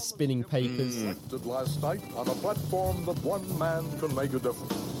well, with the spinning papers. Elected last night on a platform that one man can make a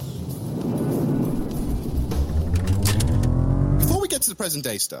difference. Before we get to the present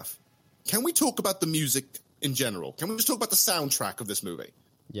day stuff, can we talk about the music in general? Can we just talk about the soundtrack of this movie?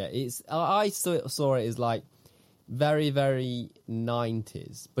 Yeah, I saw it as like very, very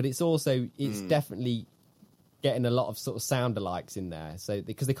 90s, but it's definitely getting a lot of sort of sound-alikes in there. So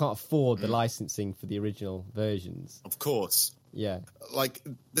because they can't afford the licensing for the original versions. Of course. Yeah. Like,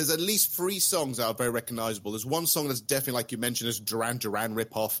 there's at least 3 songs that are very recognizable. There's one song that's definitely, like you mentioned, is Duran Duran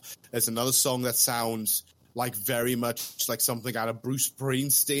ripoff. There's another song that sounds like very much like something out of Bruce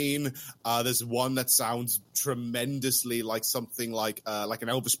Springsteen. There's one that sounds tremendously like something like an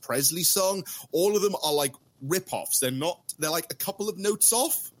Elvis Presley song. All of them are like ripoffs. They're like a couple of notes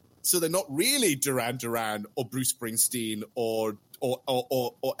off. So they're not really Duran Duran or Bruce Springsteen or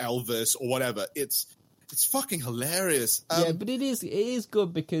Elvis or whatever. It's fucking hilarious. Yeah, but it is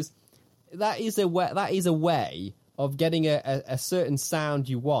good because that is a way of getting a certain sound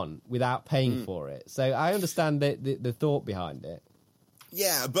you want without paying for it. So I understand the thought behind it.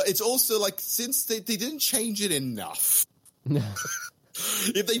 Yeah, but it's also like, since they didn't change it enough. No.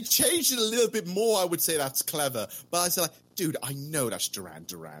 If they changed it a little bit more, I would say that's clever. But I said, like, dude, I know that's Duran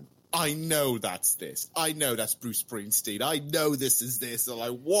Duran. I know that's this. I know that's Bruce Springsteen. I know this is this. I'm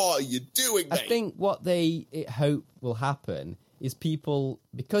like, what are you doing, mate? I think what they hope will happen is people,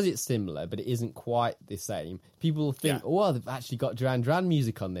 because it's similar, but it isn't quite the same, people will think, oh, they've actually got Duran Duran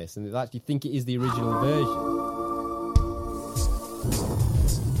music on this, and they actually think it is the original version.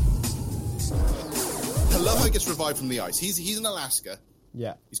 I love how he gets revived from the ice. He's in Alaska.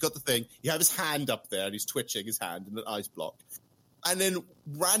 Yeah. He's got the thing. You have his hand up there, and he's twitching his hand in an ice block. And then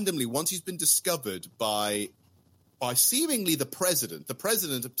randomly, once he's been discovered by seemingly the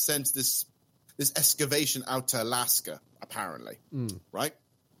president sends this excavation out to Alaska, apparently, right?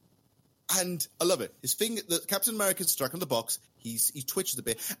 And I love it. His finger, the Captain America struck on the box. He twitches a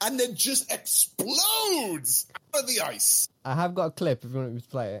bit, and then just explodes out of the ice. I have got a clip if you want me to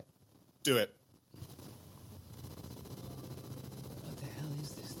play it. Do it. What the hell is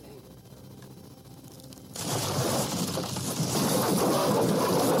this thing?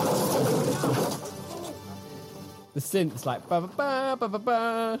 The synth's like ba ba ba ba ba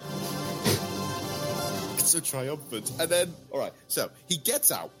ba. It's so triumphant. And then, all right, so he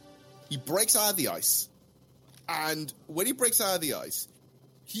gets out. He breaks out of the ice. And when he breaks out of the ice,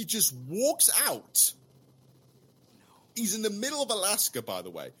 he just walks out. He's in the middle of Alaska, by the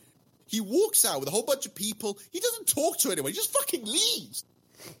way. He walks out with a whole bunch of people. He doesn't talk to anyone. He just fucking leaves.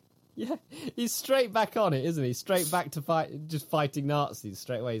 Yeah, he's straight back on it, isn't he? Straight back to fighting Nazis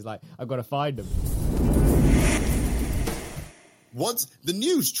straight away. He's like, I've got to find them. Once the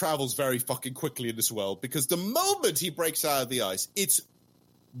news travels very fucking quickly in this world, because the moment he breaks out of the ice, it's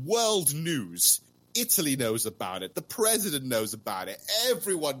world news. Italy knows about it. The president knows about it.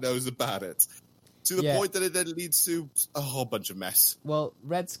 Everyone knows about it. To the point that it then leads to a whole bunch of mess. Well,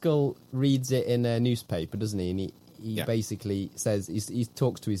 Red Skull reads it in a newspaper, doesn't he? And he basically says, he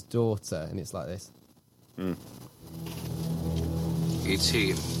talks to his daughter, and it's like this. It's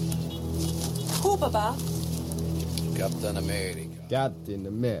here. Who, Papa? Captain America. Captain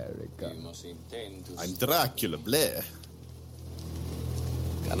America. I'm Dracula Blair.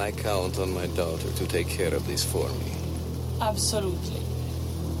 Can I count on my daughter to take care of this for me? Absolutely.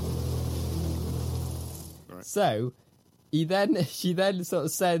 So, she then sort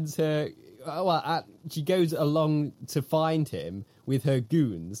of sends her. She goes along to find him with her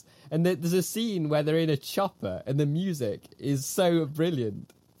goons, and there's a scene where they're in a chopper, and the music is so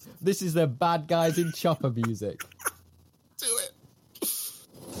brilliant. This is the bad guys in chopper music. Do it.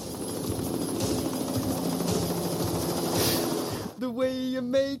 The way you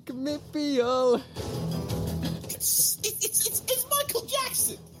make me feel. It's Michael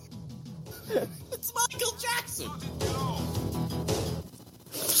Jackson. It's Michael Jackson.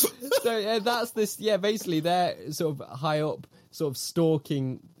 So that's this. Yeah, basically they're sort of high up, sort of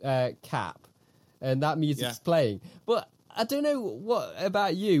stalking Cap, and that music's playing. But I don't know what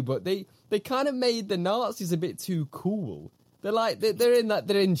about you, but they kind of made the Nazis a bit too cool. They're like they're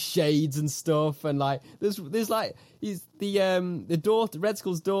in shades and stuff, and like there's like he's the daughter, Red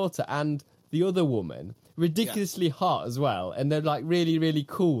Skull's daughter, and the other woman ridiculously hot as well, and they're like really really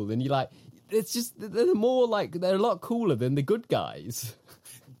cool, and you like it's just they're more like they're a lot cooler than the good guys.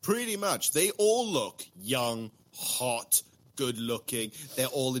 Pretty much, they all look young, hot, good looking. They're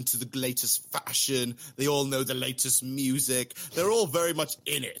all into the latest fashion. They all know the latest music. They're all very much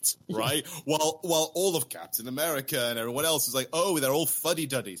in it, right? While all of Captain America and everyone else is like, oh, they're all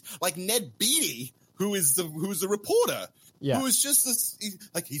fuddy-duddies. Like Ned Beatty, who's the reporter, who is just this,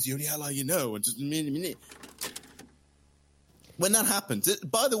 he's the only ally you know, and just when that happens.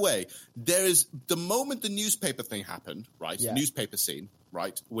 By the way, there is the moment the newspaper thing happened, right? Yeah. Newspaper scene.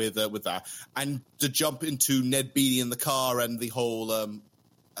 Right, with that, and to jump into Ned Beatty in the car and the whole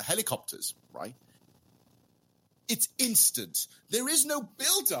helicopters, right? It's instant. There is no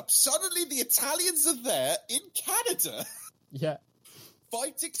build-up. Suddenly the Italians are there in Canada. Yeah.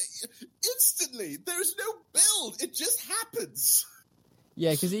 Fighting instantly. There is no build. It just happens.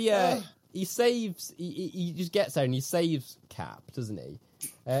 Yeah, because he saves, he just gets there and he saves Cap, doesn't he?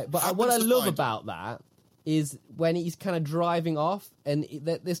 But what I love about that is when he's kind of driving off, and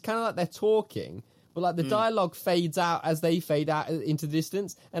there's kind of like they're talking, but like the dialogue fades out as they fade out into the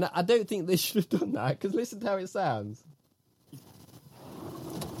distance, and I don't think they should have done that, because listen to how it sounds.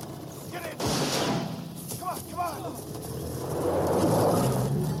 Get in! Come on!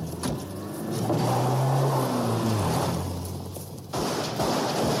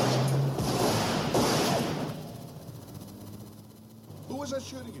 Who was that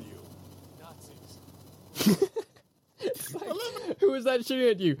shooting at you? Who was that shooting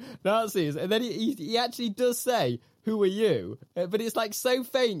at you? Nazis. And then he actually does say, who are you? But it's like so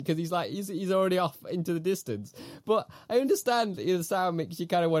faint because he's already off into the distance. But I understand the sound mix, you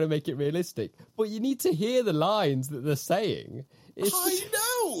kind of want to make it realistic, but you need to hear the lines that they're saying. I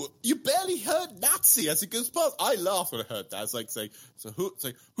know! You barely heard Nazi as it goes past. I laughed when I heard that. It's like saying, who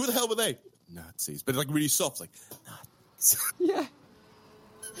the hell were they? Nazis. But it's like really soft, like Nazis. Yeah.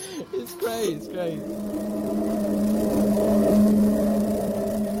 It's great.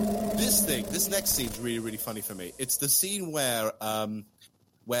 This next scene's really, really funny for me. It's the scene where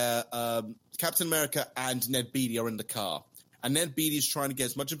Captain America and Ned Beatty are in the car. And Ned Beatty is trying to get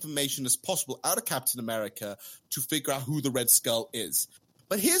as much information as possible out of Captain America to figure out who the Red Skull is.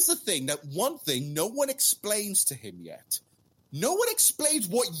 But here's the thing, that one thing no one explains to him yet. No one explains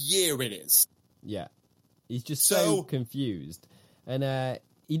what year it is. Yeah. He's just so confused. And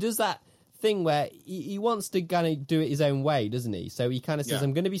he does that thing where he wants to kind of do it his own way, doesn't he? So he kind of says,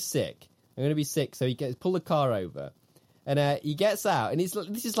 I'm going to be sick. So he pull the car over. And he gets out. And this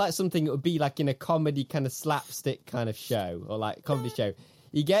is like something that would be like in a comedy kind of slapstick kind of show. Or like comedy show.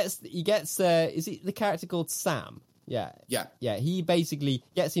 He gets is it the character called Sam? Yeah. He basically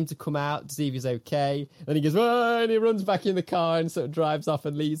gets him to come out to see if he's okay. Then he goes, oh, and he runs back in the car and sort of drives off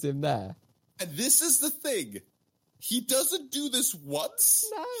and leaves him there. And this is the thing. He doesn't do this once.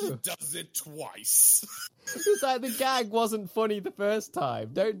 No. He does it twice. It's like the gag wasn't funny the first time.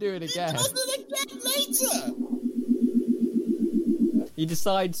 Don't do it again. He does it again later. He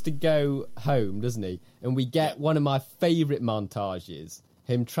decides to go home, doesn't he? And we get one of my favourite montages,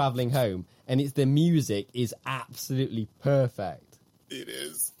 him travelling home. And the music is absolutely perfect. It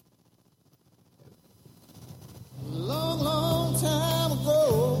is. Long, long time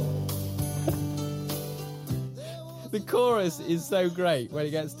ago, The chorus is so great when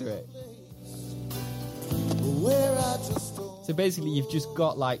it gets to it. So basically, you've just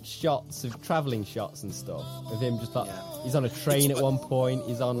got like shots of travelling shots and stuff of him just like he's on a train at one point.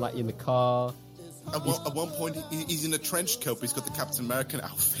 He's on like in the car. At one point, he's in a trench coat, but he's got the Captain American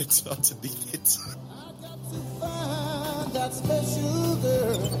outfit underneath it. That special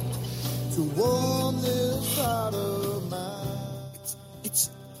girl to warm this heart of mine. It's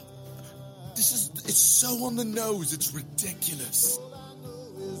so on the nose. It's ridiculous.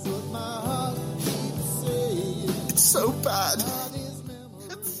 It's so bad.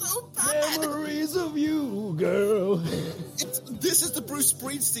 It's so bad. Memories of you, girl. This is the Bruce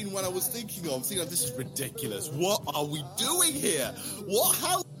Springsteen one I was thinking of. Thinking, this is ridiculous. What are we doing here?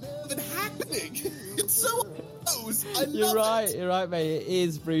 How is it happening? It's so on the nose. You're right, mate. It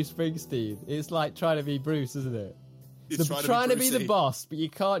is Bruce Springsteen. It's like trying to be Bruce, isn't it? It's trying to be the boss, but you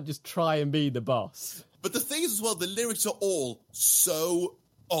can't just try and be the boss. But the thing is as well, the lyrics are all so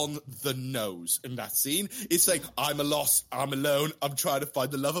on the nose in that scene. It's like, I'm lost, I'm alone, I'm trying to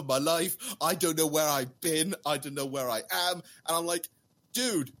find the love of my life, I don't know where I've been, I don't know where I am, and I'm like,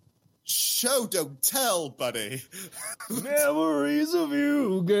 dude, show don't tell, buddy. Memories of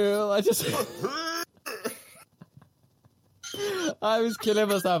you, girl. I was killing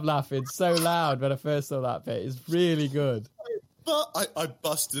myself laughing so loud when I first saw that bit. It's really good. But I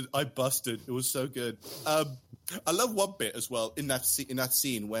busted. It was so good. I love one bit as well in that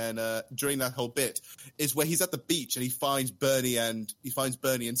scene when during that whole bit is where he's at the beach and he finds Bernie and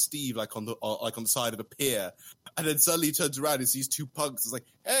Steve like on the side of the pier, and then suddenly he turns around and sees two punks. It's like,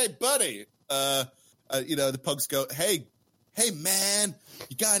 hey buddy, the punks go, hey man,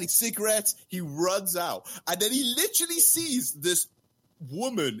 you got any cigarettes? He runs out, and then he literally sees this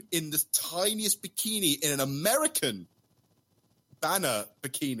woman in the tiniest bikini in an American banner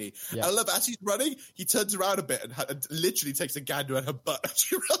bikini. Yeah. And I love as he's running, he turns around a bit and literally takes a gander at her butt as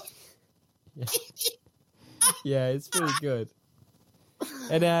she runs. Yeah, it's pretty good.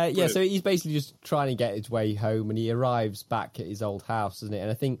 And so he's basically just trying to get his way home, and he arrives back at his old house, isn't it? And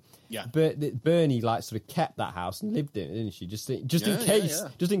I think Bernie like sort of kept that house and lived in it, didn't she? Just in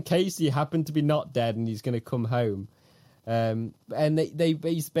case he happened to be not dead and he's going to come home. And they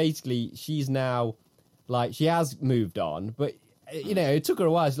basically, she's now like, she has moved on, but it took her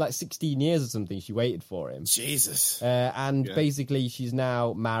a while. It's like 16 years or something she waited for him. Jesus. Basically she's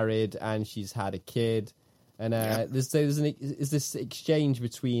now married and she's had a kid. And there's this exchange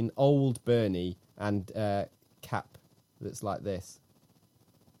between old Bernie and Cap that's like this.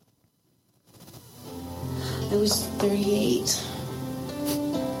 I was 38.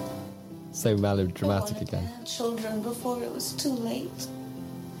 So melodramatic again. I had children before it was too late.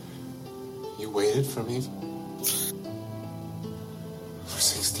 You waited for me for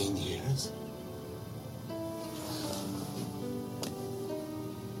 16 years?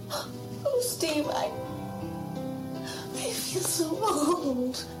 Oh, Steve, I feel so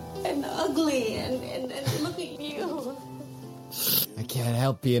old and ugly and look at you. I can't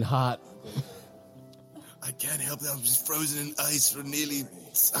help being hot. I can't help it. I was just frozen in ice for nearly,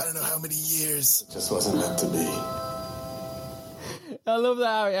 I don't know how many years. Just wasn't meant to be. I love that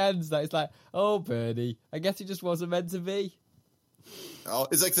how it ends. That it's like, oh, Bernie, I guess it just wasn't meant to be. Oh,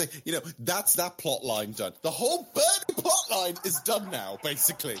 it's like saying, that's that plot line done. The whole Bernie plot line is done now,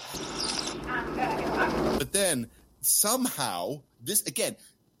 basically. But then somehow this again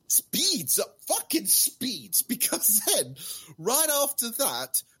speeds, because then right after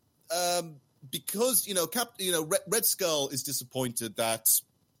that, because Red Skull is disappointed that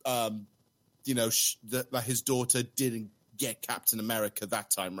that his daughter didn't get Captain America that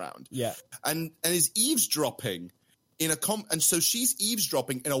time round. Yeah, and is eavesdropping and so she's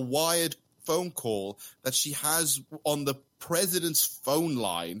eavesdropping in a wired phone call that she has on the president's phone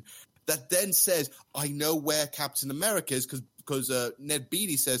line that then says, I know where Captain America is, because Ned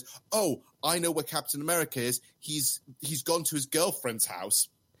Beatty says, oh, I know where Captain America is. He's gone to his girlfriend's house,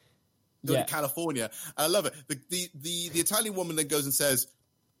 to California. And I love it. The Italian woman then goes and says,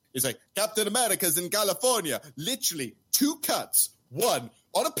 it's like, Captain America's in California. Literally 2 cuts. 1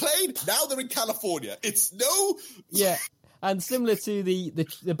 on a plane. Now they're in California. It's no. Yeah. And similar to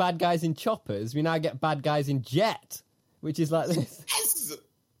the bad guys in choppers, we now get bad guys in jet, which is like this. Yes.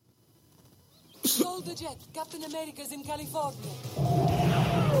 Hold the jet. Captain America's in California.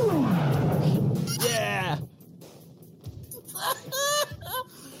 Yeah.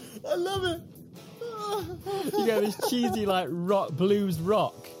 I love it. You get this cheesy like blues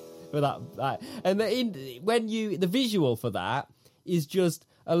rock for that. And the visual for that is just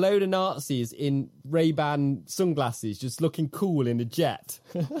a load of Nazis in Ray-Ban sunglasses just looking cool in a jet.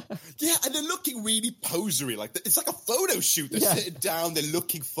 Yeah, and they're looking really posery. Like it's like a photo shoot. They're sitting down, they're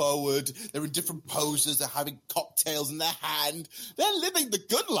looking forward, they're in different poses, they're having cocktails in their hand. They're living the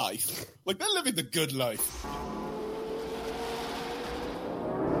good life. Like, they're living the good life.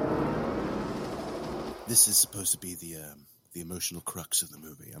 This is supposed to be the emotional crux of the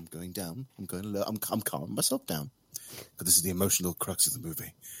movie. I'm going down. I'm calming myself down. But this is the emotional crux of the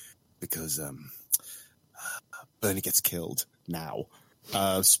movie. Because Bernie gets killed now.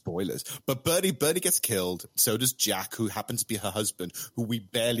 Spoilers. But Bernie gets killed. So does Jack, who happens to be her husband, who we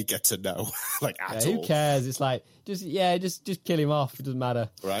barely get to know. Like, at all. Who cares? It's like, just kill him off. It doesn't matter.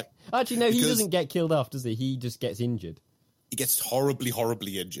 Right. Actually, no, he doesn't get killed off, does he? He just gets injured. He gets horribly,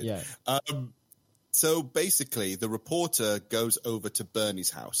 horribly injured. Yeah. So basically, the reporter goes over to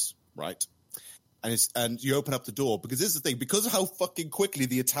Bernie's house, right? And you open up the door, because this is the thing, because of how fucking quickly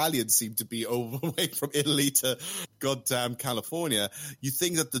the Italians seem to be away from Italy to goddamn California, you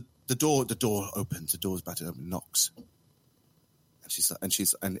think that the door opens, the door's about to open, knocks.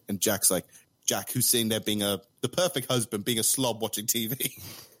 And Jack's like, Jack, who's sitting there being the perfect husband, being a slob watching TV.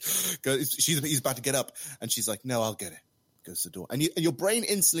 He's about to get up, and she's like, no, I'll get it. Goes to the door. And your brain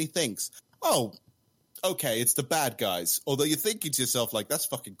instantly thinks, oh, okay, it's the bad guys. Although you're thinking to yourself, like, that's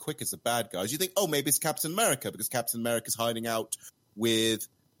fucking quick, it's the bad guys. You think, oh, maybe it's Captain America, because Captain America's hiding out with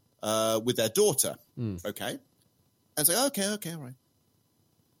their daughter. Okay? And say, okay, all right.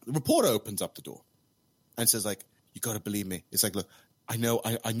 The reporter opens up the door and says, like, you got to believe me. It's like, look, I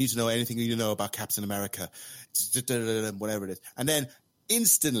need to know anything you know about Captain America. Whatever it is. And then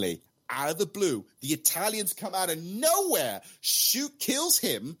instantly, out of the blue, the Italians come out of nowhere, kills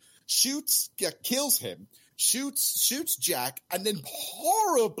him, shoots Jack, and then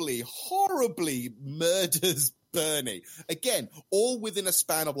horribly murders Bernie. Again, all within a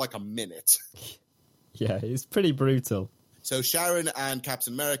span of like a minute. Yeah, it's pretty brutal. So Sharon and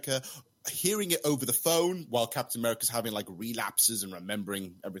Captain America, hearing it over the phone while Captain America's having like relapses and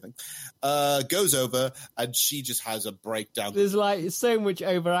remembering everything, goes over and she just has a breakdown. There's like so much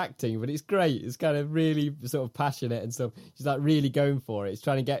overacting, but it's great. It's kind of really sort of passionate and stuff. She's like really going for it. It's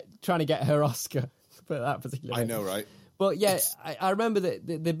trying to get her Oscar for that particular. I know, right? But yeah, I remember that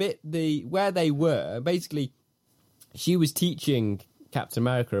the where they were basically. She was teaching Captain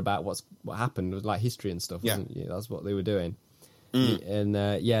America about what happened with like history and stuff. Wasn't it? That's what they were doing. And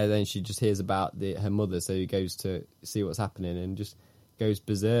then she just hears about her mother, so he goes to see what's happening and just goes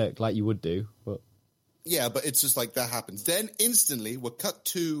berserk like you would do. But yeah, but it's just like that happens. Then instantly we're cut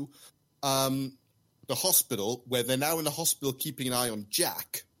to the hospital, where they're now in the hospital keeping an eye on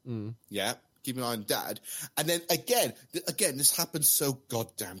Jack. Yeah, keeping an eye on Dad. And then again, this happens so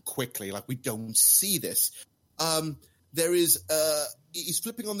goddamn quickly. Like, we don't see this. There is he's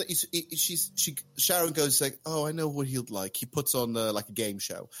flipping on Sharon goes like, oh, I know what he'll like. He puts on like a game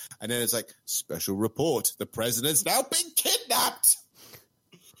show, and then it's like, special report, the president's now been kidnapped.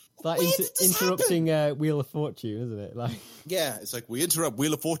 Like interrupting Wheel of Fortune, isn't it? Like, yeah, it's like, we interrupt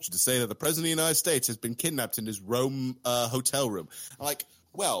Wheel of Fortune to say that the president of the United States has been kidnapped in his Rome hotel room. I'm like,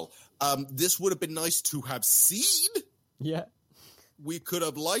 well, this would have been nice to have seen. Yeah, we could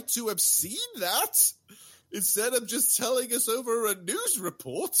have liked to have seen that. Instead of just telling us over a news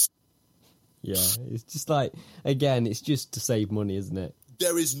report. Yeah, it's just like, again, it's just to save money, isn't it?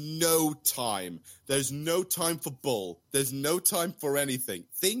 There is no time. There's no time for bull. There's no time for anything.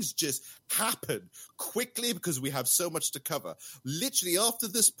 Things just happen quickly because we have so much to cover. Literally, after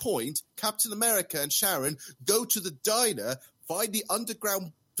this point, Captain America and Sharon go to the diner, find the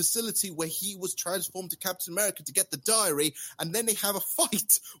underground facility where he was transformed to Captain America to get the diary, and then they have a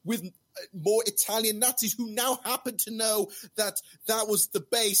fight with more Italian Nazis who now happen to know that was the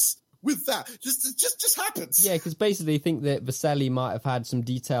base with that. Just happens. Yeah, because basically they think that Vaselli might have had some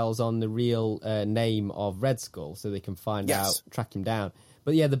details on the real name of Red Skull, so they can track him down.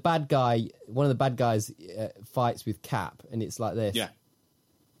 But yeah, the bad guy, one of the bad guys fights with Cap, and it's like this. Yeah.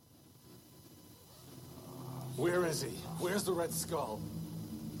 Where is he? Where's the Red Skull?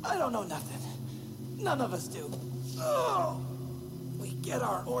 I don't know nothing. None of us do. Oh! We get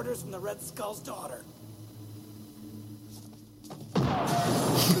our orders from the Red Skull's daughter.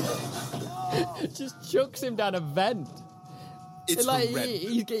 Just chucks him down a vent. It's like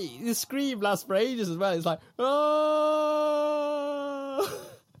horrendous. The scream lasts for ages as well. It's like, oh!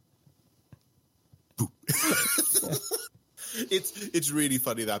 It's really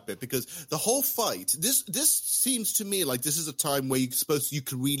funny, that bit, because the whole fight, this seems to me like this is a time where you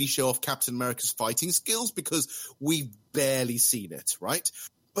can really show off Captain America's fighting skills, because we've barely seen it, right?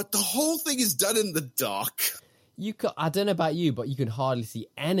 But the whole thing is done in the dark. I don't know about you, but you can hardly see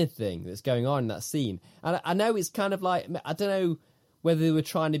anything that's going on in that scene. And I know it's kind of like, I don't know whether they were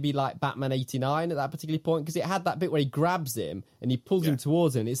trying to be like Batman 89 at that particular point, because it had that bit where he grabs him and he pulls him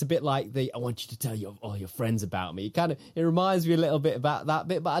towards him. It's a bit like I want you to tell all your friends about me. It reminds me a little bit about that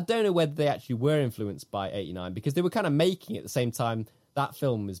bit, but I don't know whether they actually were influenced by 89, because they were kind of making it at the same time that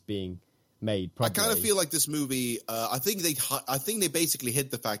film was being made. Probably. I kind of feel like this movie. I think they basically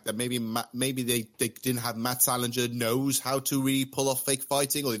hid the fact that maybe they didn't have Matt Salinger knows how to really pull off fake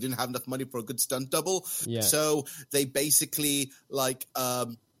fighting, or they didn't have enough money for a good stunt double. Yeah. So they basically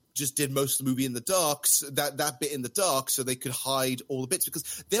just did most of the movie in the dark, that bit in the dark, so they could hide all the bits.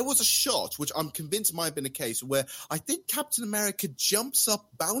 Because there was a shot, which I'm convinced might have been a case, where I think Captain America jumps up,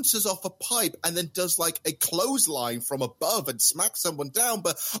 bounces off a pipe, and then does like a clothesline from above and smacks someone down.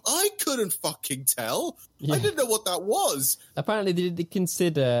 But I couldn't fucking tell. Yeah. I didn't know what that was. Apparently, they did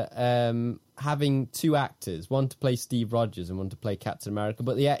consider having two actors, one to play Steve Rogers and one to play Captain America.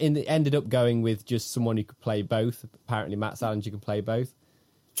 But they ended up going with just someone who could play both. Apparently, Matt Salinger can play both.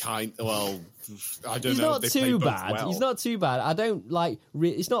 I don't know. He's not too bad. Well. He's not too bad. I don't like.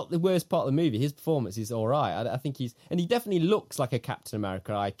 It's not the worst part of the movie. His performance is all right. I think he definitely looks like a Captain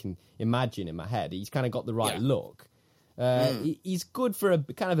America. I can imagine in my head. He's kind of got the right look. He's good for a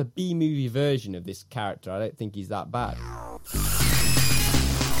kind of a B movie version of this character. I don't think he's that bad.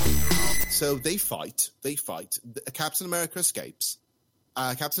 So they fight. Captain America escapes.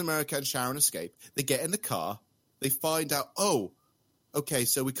 Captain America and Sharon escape. They get in the car. They find out. Okay,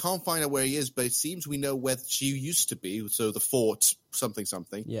 so we can't find out where he is, but it seems we know where she used to be. So the fort, something.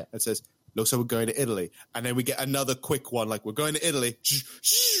 Yeah. It says, looks like we're going to Italy. And then we get another quick one, like, we're going to Italy.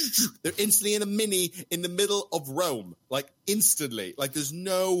 They're instantly in a Mini in the middle of Rome. Like, instantly. Like, there's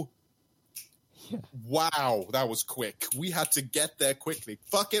no... Yeah. Wow, that was quick. We had to get there quickly.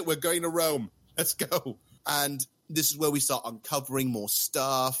 Fuck it, we're going to Rome. Let's go. And this is where we start uncovering more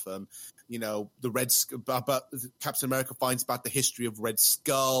stuff. But Captain America finds about the history of Red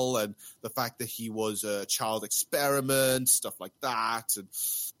Skull and the fact that he was a child experiment, stuff like that, and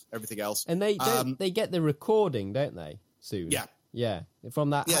everything else. And they get the recording, don't they? Soon. Yeah. From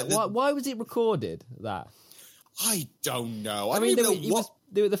that. Yeah, why was it recorded? That I don't know. I mean,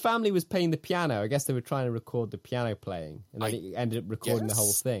 the family was playing the piano. I guess they were trying to record the piano playing, and then it ended up recording the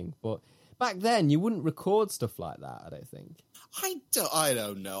whole thing. But back then, you wouldn't record stuff like that. I don't think. I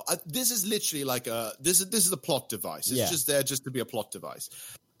don't know. This is literally like this is a plot device. It's just there just to be a plot device.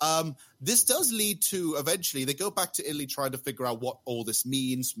 This does lead to eventually they go back to Italy trying to figure out what all this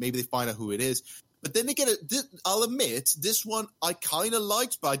means. Maybe they find out who it is. But then they get I'll admit this one I kind of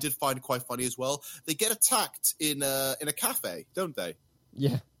liked, but I did find it quite funny as well. They get attacked in a cafe, don't they?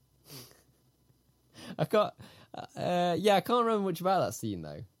 Yeah. I can't remember much about that scene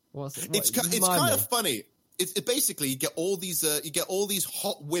though. It's kind of funny. It's basically you get all these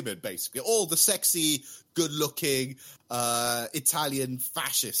hot women, basically all the sexy, good-looking Italian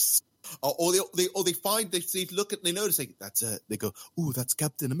fascists. They notice they go, ooh, that's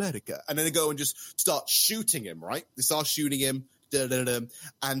Captain America, and then they go and just start shooting him. Right? They start shooting him,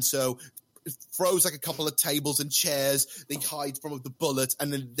 and so it throws like a couple of tables and chairs. They hide from the bullet,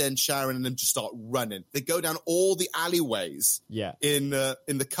 and then Sharon and them just start running. They go down all the alleyways, in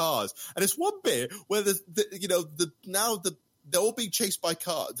the cars, and it's one bit where they're all being chased by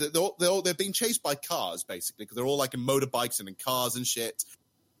cars. They're being chased by cars basically because they're all like in motorbikes and in cars and shit.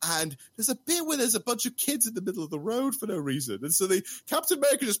 And there's a bit where there's a bunch of kids in the middle of the road for no reason. And so Captain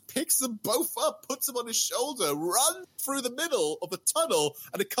America just picks them both up, puts them on his shoulder, runs through the middle of a tunnel,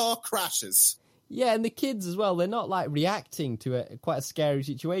 and a car crashes. Yeah, and the kids as well, they're not like reacting to quite a scary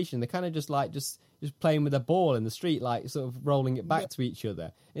situation. They're kind of just like just playing with a ball in the street, like sort of rolling it back to each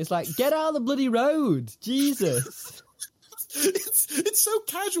other. It's like, get out of the bloody road, Jesus. It's so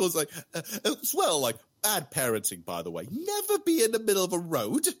casual. It's like, as well, like, bad parenting, by the way. Never be in the middle of a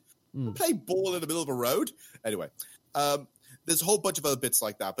road. Play ball in the middle of a road. Anyway, there's a whole bunch of other bits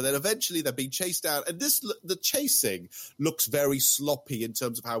like that. But then eventually they're being chased down. And the chasing looks very sloppy in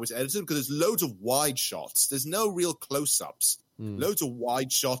terms of how it's edited because there's loads of wide shots. There's no real close-ups. Loads of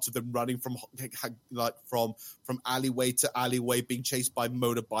wide shots of them running from alleyway to alleyway, being chased by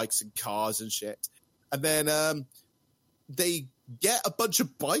motorbikes and cars and shit. And then they get a bunch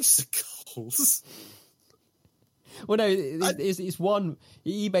of bicycles. Well, no, it's one.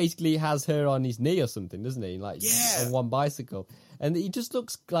 He basically has her on his knee or something, doesn't he? Like, on one bicycle, and he just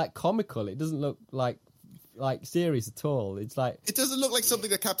looks like comical. It doesn't look like serious at all. It's like it doesn't look like something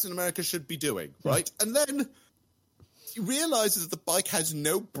that Captain America should be doing, right? And then he realizes that the bike has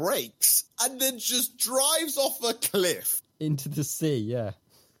no brakes, and then just drives off a cliff into the sea. Yeah.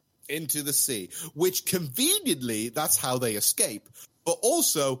 into the sea, which conveniently, that's how they escape. But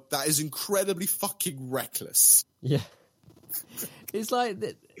also, that is incredibly fucking reckless. Yeah. It's like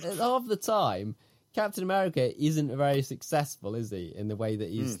half the time, Captain America isn't very successful, is he? In the way that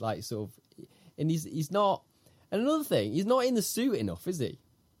he's like sort of, and he's not. And another thing, he's not in the suit enough, is he?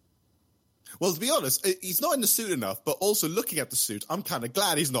 Well, to be honest, he's not in the suit enough. But also looking at the suit, I'm kind of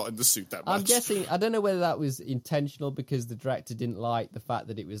glad he's not in the suit that much. I'm guessing. I don't know whether that was intentional because the director didn't like the fact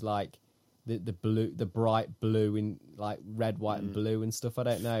that it was like the blue, the bright blue in like red, white, and blue and stuff. I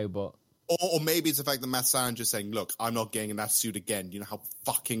don't know, but. Or maybe it's the fact that Matt Salinger saying, look, I'm not getting in that suit again. You know how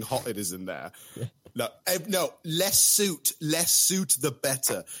fucking hot it is in there. Yeah. No, less suit, the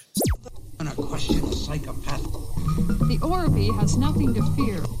better. I'm gonna question a psychopath. The Orby has nothing to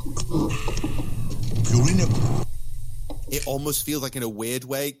fear. It almost feels like in a weird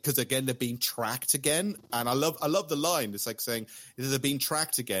way, because again, they're being tracked again. And I love the line. It's like saying, they're being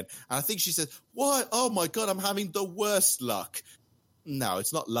tracked again. And I think she said, what? Oh my God, I'm having the worst luck. No,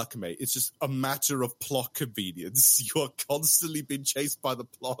 it's not luck, mate. It's just a matter of plot convenience. You are constantly being chased by the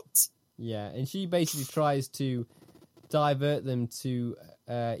plot. Yeah, and she basically tries to divert them to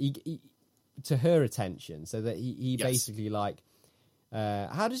her attention, so that he basically like.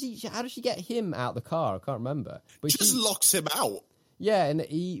 How does she get him out the car? I can't remember. But just locks him out. Yeah, and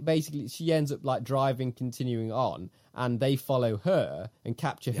she ends up like driving, continuing on, and they follow her and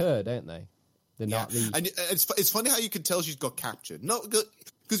capture her, don't they? And it's funny how you can tell she's got captured. Not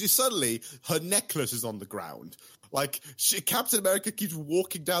because you suddenly her necklace is on the ground. Like Captain America keeps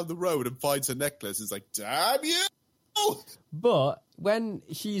walking down the road and finds her necklace. It's like, damn you! But when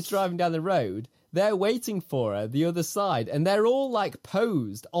she's driving down the road, they're waiting for her the other side, and they're all like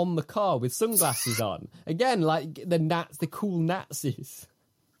posed on the car with sunglasses on. Again, like the cool Nazis,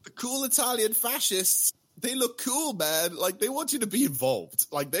 the cool Italian fascists. They look cool, man. Like, they want you to be involved.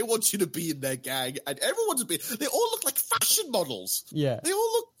 Like, they want you to be in their gang. And everyone to be... They all look like fashion models. Yeah. They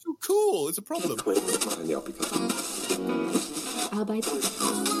all look too cool. It's a problem.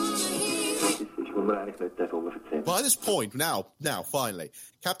 By this point, now, finally,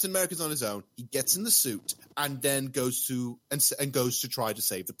 Captain America's on his own. He gets in the suit and then goes to try to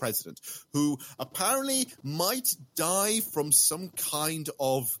save the president, who apparently might die from some kind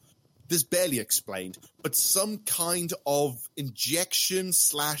of... This barely explained, but some kind of injection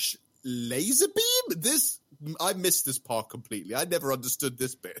 / laser beam? I missed this part completely. I never understood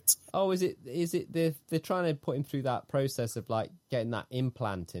this bit. Oh, is it they're trying to put him through that process of like getting that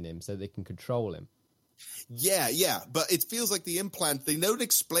implant in him so they can control him? Yeah, but it feels like the implant, they don't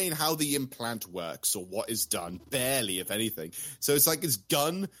explain how the implant works or what is done, barely, if anything. So it's like it's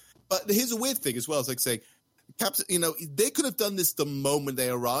gun, but here's a weird thing as well. It's like saying, Captain, they could have done this the moment they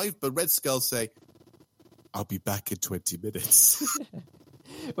arrived, but Red Skull say, I'll be back in 20 minutes.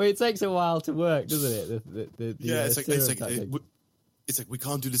 Well, it takes a while to work, doesn't it? It's like, we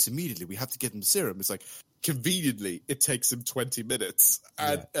can't do this immediately. We have to get him the serum. It's like, conveniently, it takes him 20 minutes.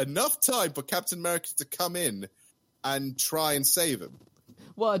 And enough time for Captain America to come in and try and save him.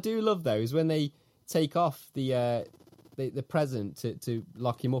 What I do love, though, is when they take off the president to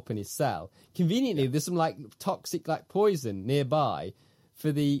lock him up in his cell. Conveniently, there's some like toxic like poison nearby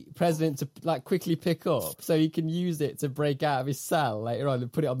for the president to like quickly pick up, so he can use it to break out of his cell later on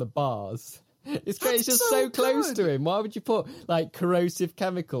and put it on the bars. It's great. It's just so close to him. Why would you put like corrosive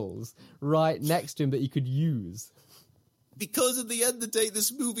chemicals right next to him that he could use? Because at the end of the day,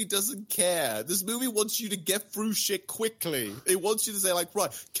 this movie doesn't care. This movie wants you to get through shit quickly. It wants you to say, like,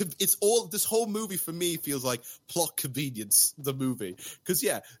 right, it's all, this whole movie for me feels like plot convenience, the movie. Because,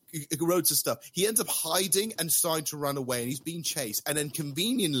 Rhodes' stuff. He ends up hiding and starting to run away, and he's being chased. And then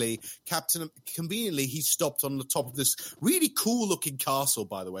conveniently, he's stopped on the top of this really cool-looking castle,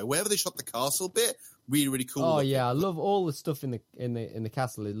 by the way. Wherever they shot the castle bit, really, really cool. Oh, yeah, I love all the stuff in the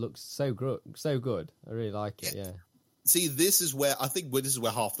castle. It looks so good. I really like it, yeah. See, this is where half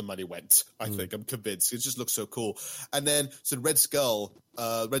the money went. I think I'm convinced. It just looks so cool. And then, so Red Skull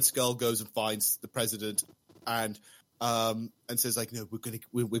goes and finds the president and says like, no, we're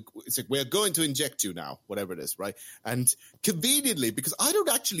going to inject you now, whatever it is, right? And conveniently, because I don't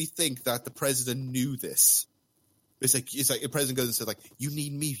actually think that the president knew this. It's like the president goes and says like, you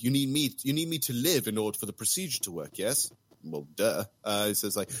need me to live in order for the procedure to work. Yes, well, duh. He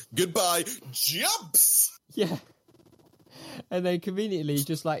says like, goodbye, jumps. Yeah. And then conveniently,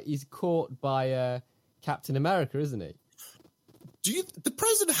 just like he's caught by Captain America, isn't he? The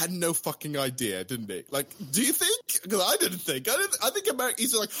president had no fucking idea, didn't he? Like, do you think? Because I didn't think. I think America.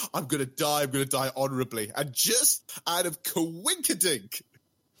 He's like, I'm gonna die honorably, and just out of coinkydink,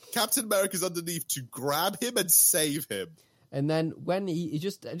 Captain America's underneath to grab him and save him. And then when he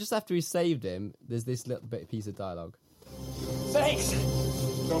just after he saved him, there's this little piece of dialogue. Thanks.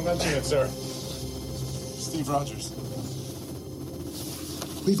 Don't mention it, sir. Steve Rogers.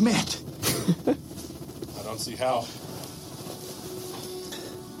 We've met. I don't see how.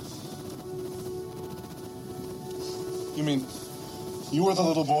 You mean you were the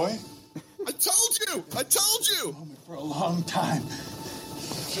little boy? I told you! I told you! For a long time.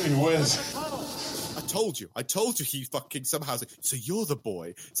 Gee whiz. I told you he fucking somehow said, so you're the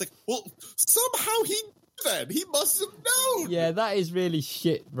boy. It's like, well, somehow he then. He must have known. Yeah, that is really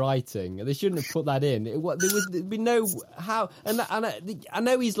shit writing. They shouldn't have put that in. There'd be no how. And I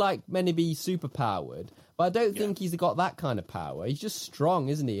know he's like meant to be super powered, but I don't think he's got that kind of power. He's just strong,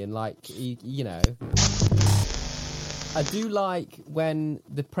 isn't he? And like, you know. I do like when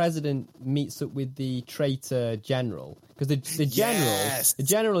the president meets up with the traitor general, because the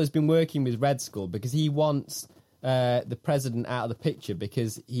general has been working with Red Skull because he wants the president out of the picture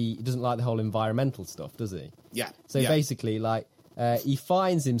because he doesn't like the whole environmental stuff, does he? Yeah. So basically, like, he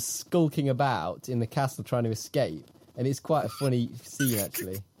finds him skulking about in the castle trying to escape, and it's quite a funny scene,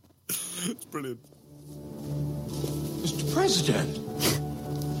 actually. It's brilliant. Mr. President.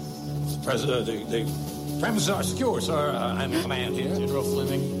 Mr. President, the premises are secure, sir. I'm in command here. General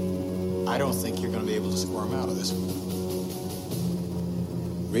Fleming, I don't think you're going to be able to squirm out of this one.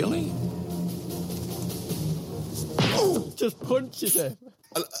 Really? Just punches him.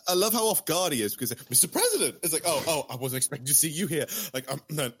 I love how off guard he is because Mr. President, it's like, oh, I wasn't expecting to see you here. Like,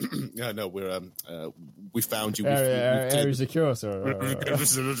 no, we found you. Area secure, sir.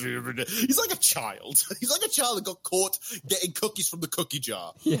 He's like a child. He's like a child that got caught getting cookies from the cookie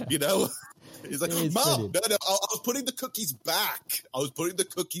jar. Yeah. You know. He's like, Mom, brilliant. no, I was putting the cookies back.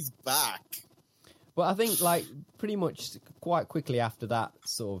 But I think, like, pretty much quite quickly after that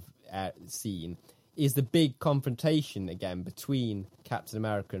sort of scene is the big confrontation again between Captain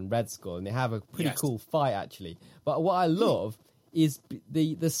America and Red Skull, and they have a pretty cool fight, actually. But what I love is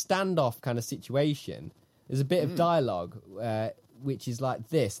the standoff kind of situation. There's a bit of dialogue which is like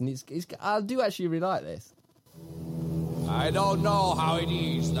this, and it's I do actually really like this. I don't know how it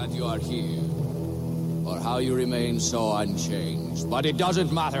is that you are here, or how you remain so unchanged, but it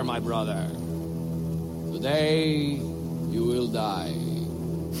doesn't matter, my brother. Today, you will die.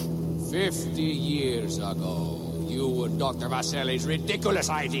 50 years ago, you were Dr. Vasili's ridiculous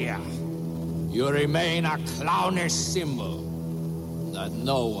idea. You remain a clownish symbol that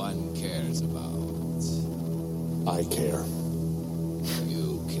no one cares about. I care.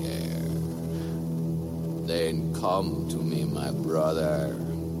 You care. Then come to me, my brother.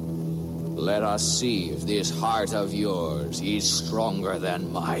 Let us see if this heart of yours is stronger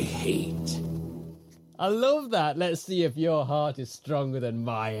than my hate. I love that. Let's see if your heart is stronger than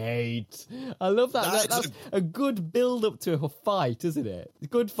my hate. I love that. That's a good build-up to a fight, isn't it?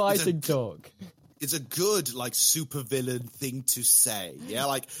 Good fighting talk. It's a good, like, supervillain thing to say. Yeah,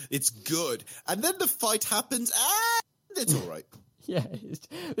 like, it's good. And then the fight happens, and it's all right. Yeah,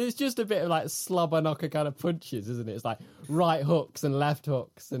 it's just a bit of, like, slobber knocker kind of punches, isn't it? It's like right hooks and left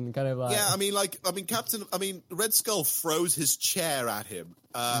hooks and kind of like... Yeah, Red Skull throws his chair at him,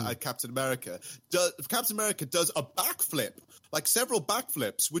 at Captain America. Captain America does a backflip, like several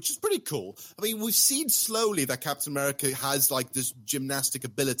backflips, which is pretty cool. I mean, we've seen slowly that Captain America has, like, this gymnastic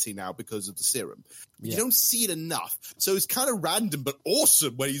ability now because of the serum. You don't see it enough. So it's kind of random, but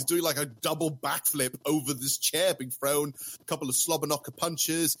awesome when he's doing, like, a double backflip over this chair being thrown, a couple of slobber knocker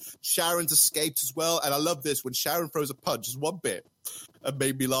punches. Sharon's escaped as well. And I love this. When Sharon throws a punch, is one bit that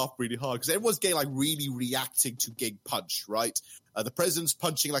made me laugh really hard because everyone's getting, like, really reacting to getting punched, right? The president's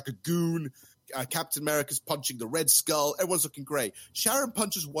punching like a goon. Captain America's punching the Red Skull. Everyone's looking great. Sharon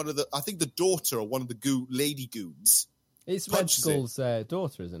punches the daughter or one of the lady goons. It's Red Skull's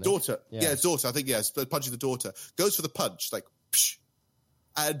daughter, isn't it? Daughter. Yeah, it's daughter. I think, yes. Punching the daughter. Goes for the punch, like, psh.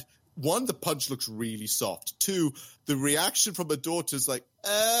 And one, the punch looks really soft. Two, the reaction from the daughter is like,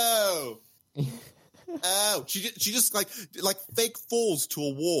 oh. Oh. She just, like fake falls to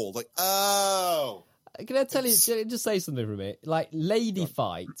a wall. Like, oh. Can I tell you, just say something for a minute? Like, lady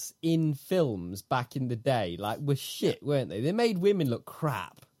fights in films back in the day, like, were shit, weren't they? They made women look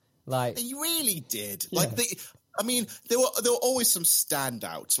crap. Like, they really did. Yeah. Like, there were always some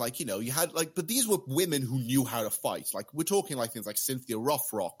standouts. Like, you know, you had, like, but these were women who knew how to fight. Like, we're talking, like, things like Cynthia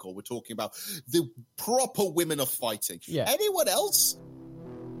Rothrock, or we're talking about the proper women of fighting. Yeah. Anyone else?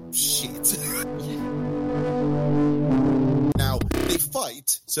 Shit. Now, they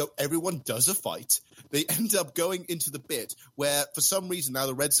fight, so everyone does a fight. They end up going into the bit where, for some reason, now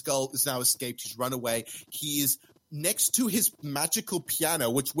the Red Skull is now escaped. He's run away. He is next to his magical piano,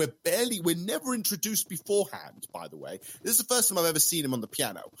 which we're never introduced beforehand, by the way. This is the first time I've ever seen him on the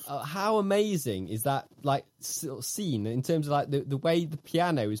piano. How amazing is that, like, scene in terms of, like, the way the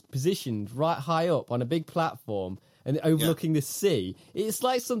piano is positioned right high up on a big platform and overlooking the sea? It's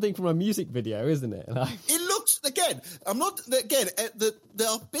like something from a music video, isn't it? Like, it looks, there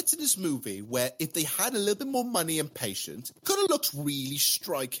are bits in this movie where if they had a little bit more money and patience, it could have looked really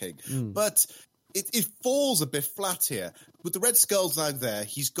striking. But it falls a bit flat here. With the Red Skull's now there,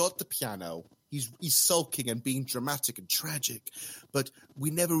 he's got the piano. He's sulking and being dramatic and tragic. But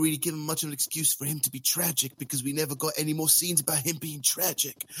we never really give him much of an excuse for him to be tragic because we never got any more scenes about him being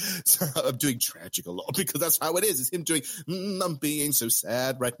tragic. So I'm doing tragic a lot because that's how it is. It's him doing, I'm being so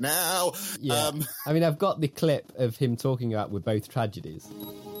sad right now. Yeah. I mean, I've got the clip of him talking about we're both tragedies.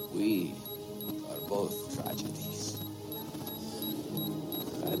 We are both tragedies.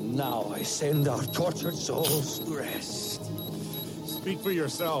 And now I send our tortured souls to rest. Speak for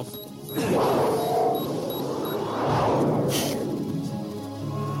yourself.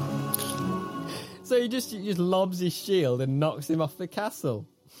 So he just lobs his shield and knocks him off the castle.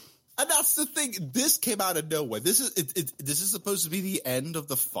 And that's the thing. This came out of nowhere. This is supposed to be the end of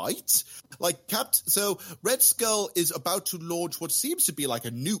the fight. Like, so Red Skull is about to launch what seems to be like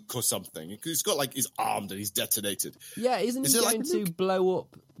a nuke or something. He's got, like, he's armed and he's detonated. Yeah, isn't he going to blow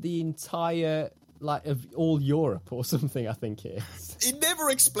up the entire, like, of all Europe or something? I think it is. It never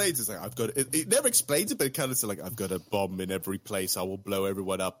explains. It's like it never explains it, but it kind of says like, I've got a bomb in every place. I will blow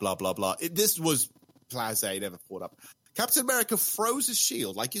everyone up. Blah blah blah. This was blasé, never thought up. Captain America throws his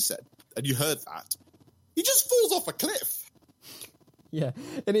shield, like you said, and you heard that. He just falls off a cliff. Yeah,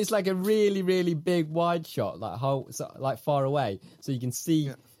 and it's like a really, really big wide shot, like far away, so you can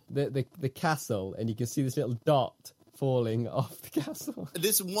see the castle, and you can see this little dot falling off the castle.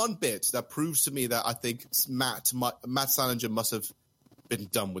 There's one bit that proves to me that I think Matt Salinger must have been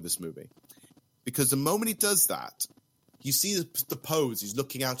done with this movie, because the moment he does that, you see the pose. He's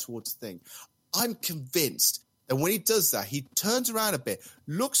looking out towards the thing. I'm convinced that when he does that, he turns around a bit,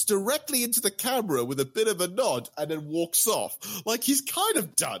 looks directly into the camera with a bit of a nod, and then walks off. Like, he's kind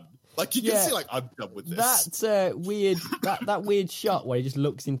of done. Like, you can see, like, I'm done with this. That weird shot where he just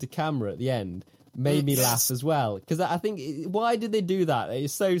looks into camera at the end made me laugh as well. Because I think, why did they do that?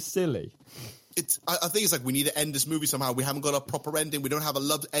 It's so silly. I think it's like, we need to end this movie somehow. We haven't got a proper ending. We don't have a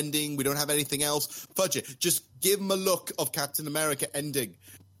love ending. We don't have anything else. Fudge it. Just give him a look of Captain America ending.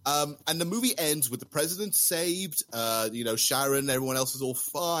 And the movie ends with the president saved, Sharon, everyone else is all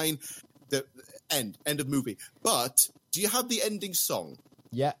fine. The end of movie. But do you have the ending song?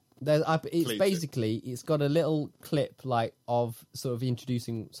 Yeah. It's got a little clip like of sort of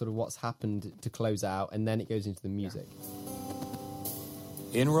introducing sort of what's happened to close out, and then it goes into the music.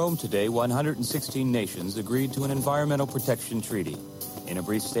 In Rome today, 116 nations agreed to an environmental protection treaty. In a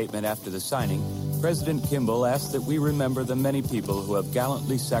brief statement after the signing, President Kimball asked that we remember the many people who have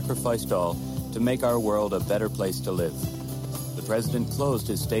gallantly sacrificed all to make our world a better place to live. The president closed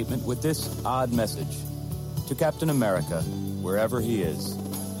his statement with this odd message. To Captain America, wherever he is,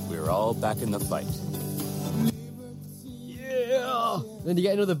 we're all back in the fight. Yeah! Then you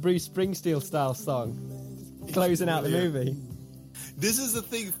get another Bruce Springsteen style song closing out the movie. This is the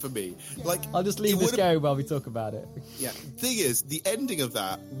thing for me. Like, I'll just leave this go while we talk about it. Yeah. Thing is, the ending of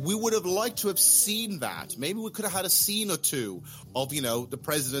that, we would have liked to have seen that. Maybe we could have had a scene or two of, the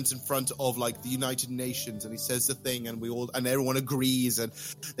president in front of, like, the United Nations, and he says the thing, and everyone agrees, and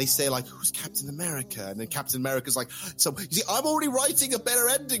they say, like, who's Captain America? And then Captain America's like, so, you see, I'm already writing a better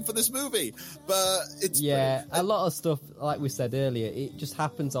ending for this movie. But it's... Yeah, a lot of stuff, like we said earlier, it just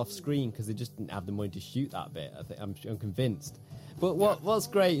happens off screen because they just didn't have the money to shoot that bit. I'm convinced. But what's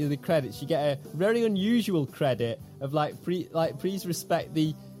great is the credits. You get a very unusual credit of please respect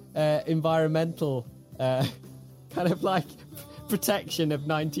the environmental kind of like protection of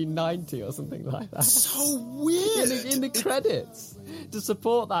 1990 or something like that. So weird in the credits to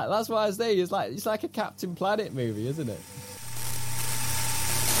support that. That's why I say it's like a Captain Planet movie, isn't it?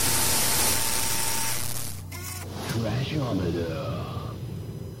 Trashometer.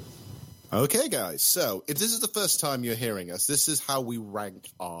 Okay, guys, so if this is the first time you're hearing us, this is how we rank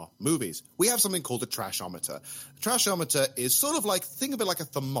our movies. We have something called a Trashometer. A Trashometer is sort of like, think of it like a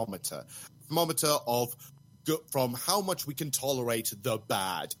thermometer. Thermometer from how much we can tolerate the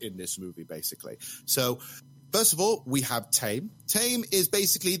bad in this movie, basically. So First of all, we have Tame. Tame is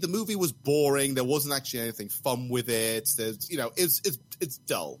basically, the movie was boring. There wasn't actually anything fun with it. There's, it's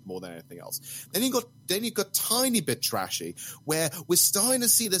dull more than anything else. Then you got Tiny Bit Trashy, where we're starting to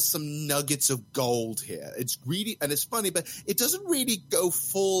see there's some nuggets of gold here. It's really, and it's funny, but it doesn't really go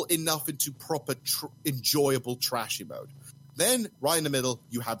full enough into proper enjoyable trashy mode. Then, right in the middle,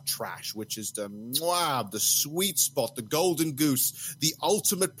 you have Trash, which is the sweet spot, the golden goose, the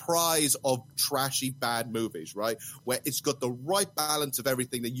ultimate prize of trashy bad movies, right? Where it's got the right balance of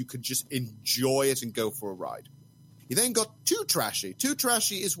everything that you can just enjoy it and go for a ride. You then got Too Trashy. Too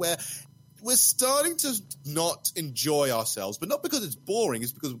Trashy is where we're starting to not enjoy ourselves, but not because it's boring,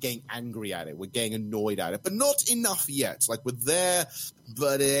 it's because we're getting angry at it, we're getting annoyed at it, but not enough yet. Like, we're there,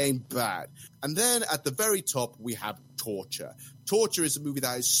 but it ain't bad. And then at the very top, we have Torture. Torture is a movie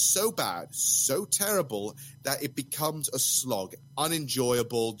that is so bad, so terrible, that it becomes a slog,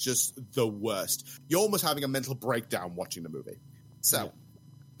 unenjoyable, just the worst. You're almost having a mental breakdown watching the movie. So,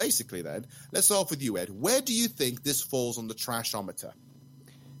 basically then, let's start off with you, Ed. Where do you think this falls on the Trashometer?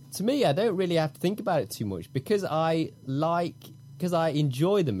 To me, I don't really have to think about it too much because I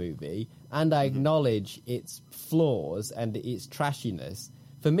enjoy the movie and I acknowledge its flaws and its trashiness.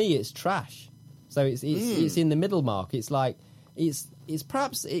 For me, it's trash. So it's in the middle mark. It's like it's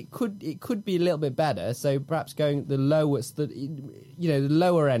perhaps it could be a little bit better. So perhaps going the lower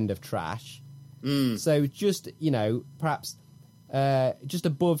end of trash. So just perhaps just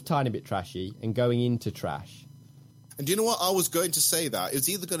above Tiny Bit Trashy and going into trash. And do you know what? I was going to say that. It's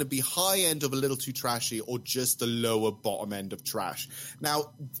either going to be high end of a little too trashy or just the lower bottom end of trash.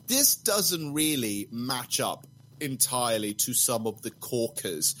 Now, this doesn't really match up entirely to some of the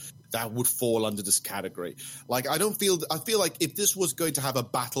corkers that would fall under this category. Like, I feel like if this was going to have a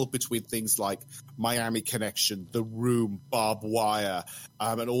battle between things like Miami Connection, The Room, Barbed Wire,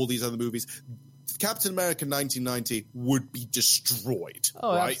 and all these other movies, Captain America 1990 would be destroyed.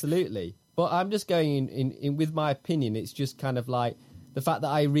 Oh, right? Absolutely. But I'm just going in with my opinion. It's just kind of like the fact that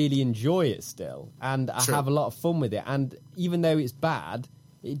I really enjoy it still, and I have a lot of fun with it. And even though it's bad,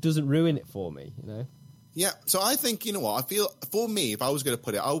 it doesn't ruin it for me, Yeah, so I think, you know what, I feel, for me, if I was going to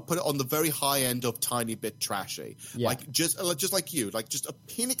put it, I would put it on the very high end of Tiny Bit Trashy. Yeah. Like, just like you, like just a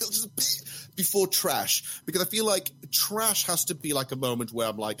pinnacle, just a bit before trash. Because I feel like trash has to be like a moment where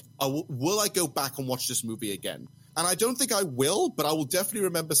I'm like, will I go back and watch this movie again? And I don't think I will, but I will definitely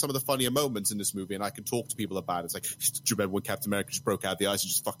remember some of the funnier moments in this movie, and I can talk to people about it. It's like, do you remember when Captain America just broke out the ice and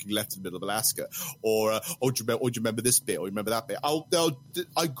just fucking left in the middle of Alaska? Or do you remember this bit? Or remember that bit?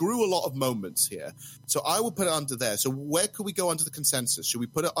 I grew a lot of moments here. So I will put it under there. So where could we go under the consensus? Should we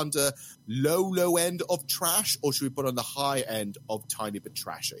put it under low end of trash, or should we put it on the high end of Tiny Bit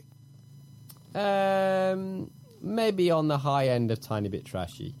Trashy? Maybe on the high end of Tiny Bit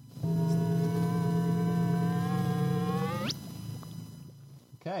Trashy.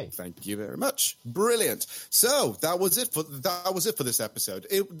 Okay. Thank you very much. Brilliant. So that was it for this episode.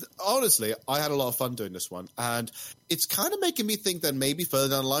 Honestly, I had a lot of fun doing this one, and it's kind of making me think that maybe further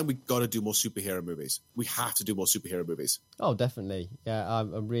down the line we've got to do more superhero movies. We have to do more superhero movies. Oh, definitely. Yeah,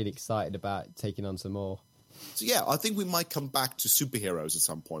 I'm really excited about taking on some more. So yeah, I think we might come back to superheroes at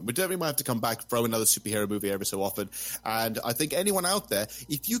some point. We definitely might have to come back, throw another superhero movie every so often. And I think anyone out there,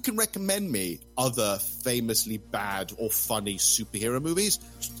 if you can recommend me other famously bad or funny superhero movies,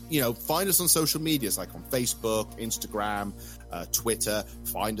 find us on social medias, like on Facebook, Instagram, Twitter.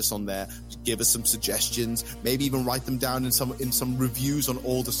 Find us on there. Give us some suggestions. Maybe even write them down in some reviews on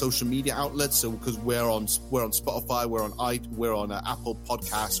all the social media outlets. So because we're on Spotify, we're on Apple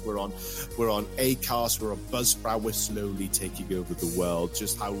Podcasts, we're on Acast, we're on Buzzsprout. We're slowly taking over the world,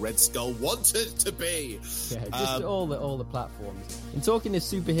 just how Red Skull wanted it to be. Yeah, just all the platforms. And talking to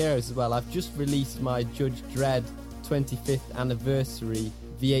superheroes as well, I've just released my Judge Dredd 25th anniversary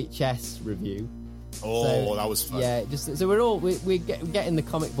VHS review. Oh, so, that was fun. Yeah, so we're getting the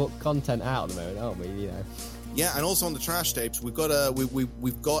comic book content out at the moment, aren't we? Yeah, and also on the Trash Tapes, we've got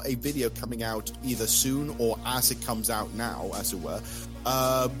a video coming out either soon or as it comes out now, as it were,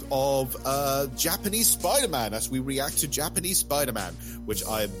 of Japanese Spider-Man, as we react to Japanese Spider-Man, which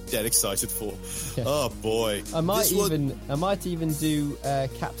I am dead excited for. Yeah. Oh boy, I might even do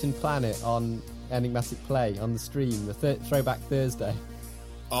Captain Planet on Enigmatic Play on the stream, the Throwback Thursday.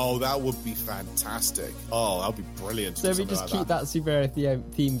 Oh, that would be fantastic. Oh, that would be brilliant. So if we just keep that superhero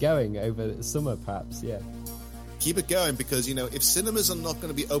theme going over the summer, perhaps, yeah. Keep it going, because, if cinemas are not going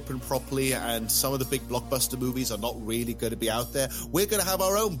to be open properly and some of the big blockbuster movies are not really going to be out there, we're going to have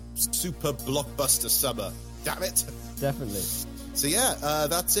our own super blockbuster summer. Damn it. Definitely. So yeah,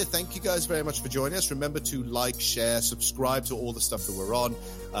 that's it. Thank you guys very much for joining us. Remember to like, share, subscribe to all the stuff that we're on.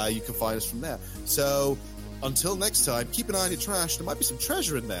 You can find us from there. So until next time, keep an eye on your trash. There might be some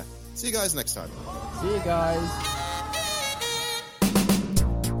treasure in there. See you guys next time. See you guys.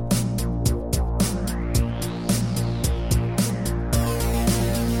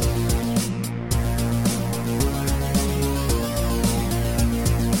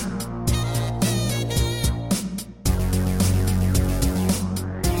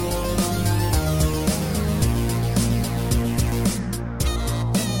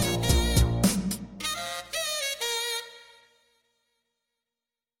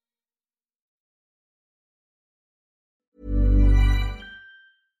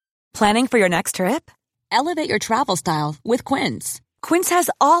 Planning for your next trip? Elevate your travel style with Quince. Quince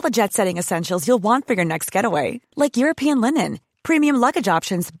has all the jet-setting essentials you'll want for your next getaway, like European linen, premium luggage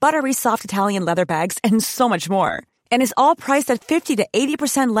options, buttery soft Italian leather bags, and so much more. And is all priced at 50 to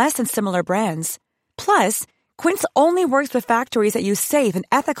 80% less than similar brands. Plus, Quince only works with factories that use safe and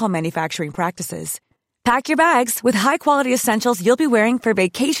ethical manufacturing practices. Pack your bags with high-quality essentials you'll be wearing for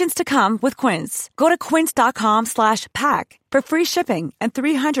vacations to come with Quince. Go to quince.com/pack for free shipping and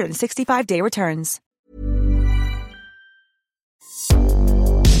 365-day returns.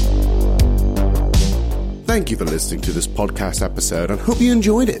 Thank you for listening to this podcast episode and hope you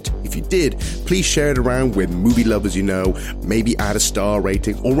enjoyed it. If you did, please share it around with movie lovers you know, maybe add a star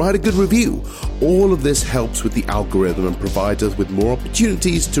rating or write a good review. All of this helps with the algorithm and provides us with more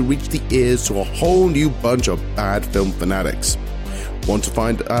opportunities to reach the ears to a whole new bunch of bad film fanatics. Want to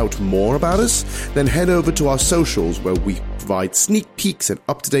find out more about us? Then head over to our socials where we provide sneak peeks and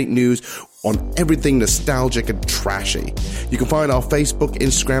up-to-date news on everything nostalgic and trashy. You can find our Facebook,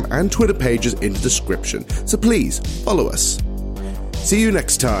 Instagram, and Twitter pages in the description, so please follow us. See you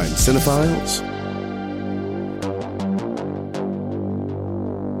next time, cinephiles.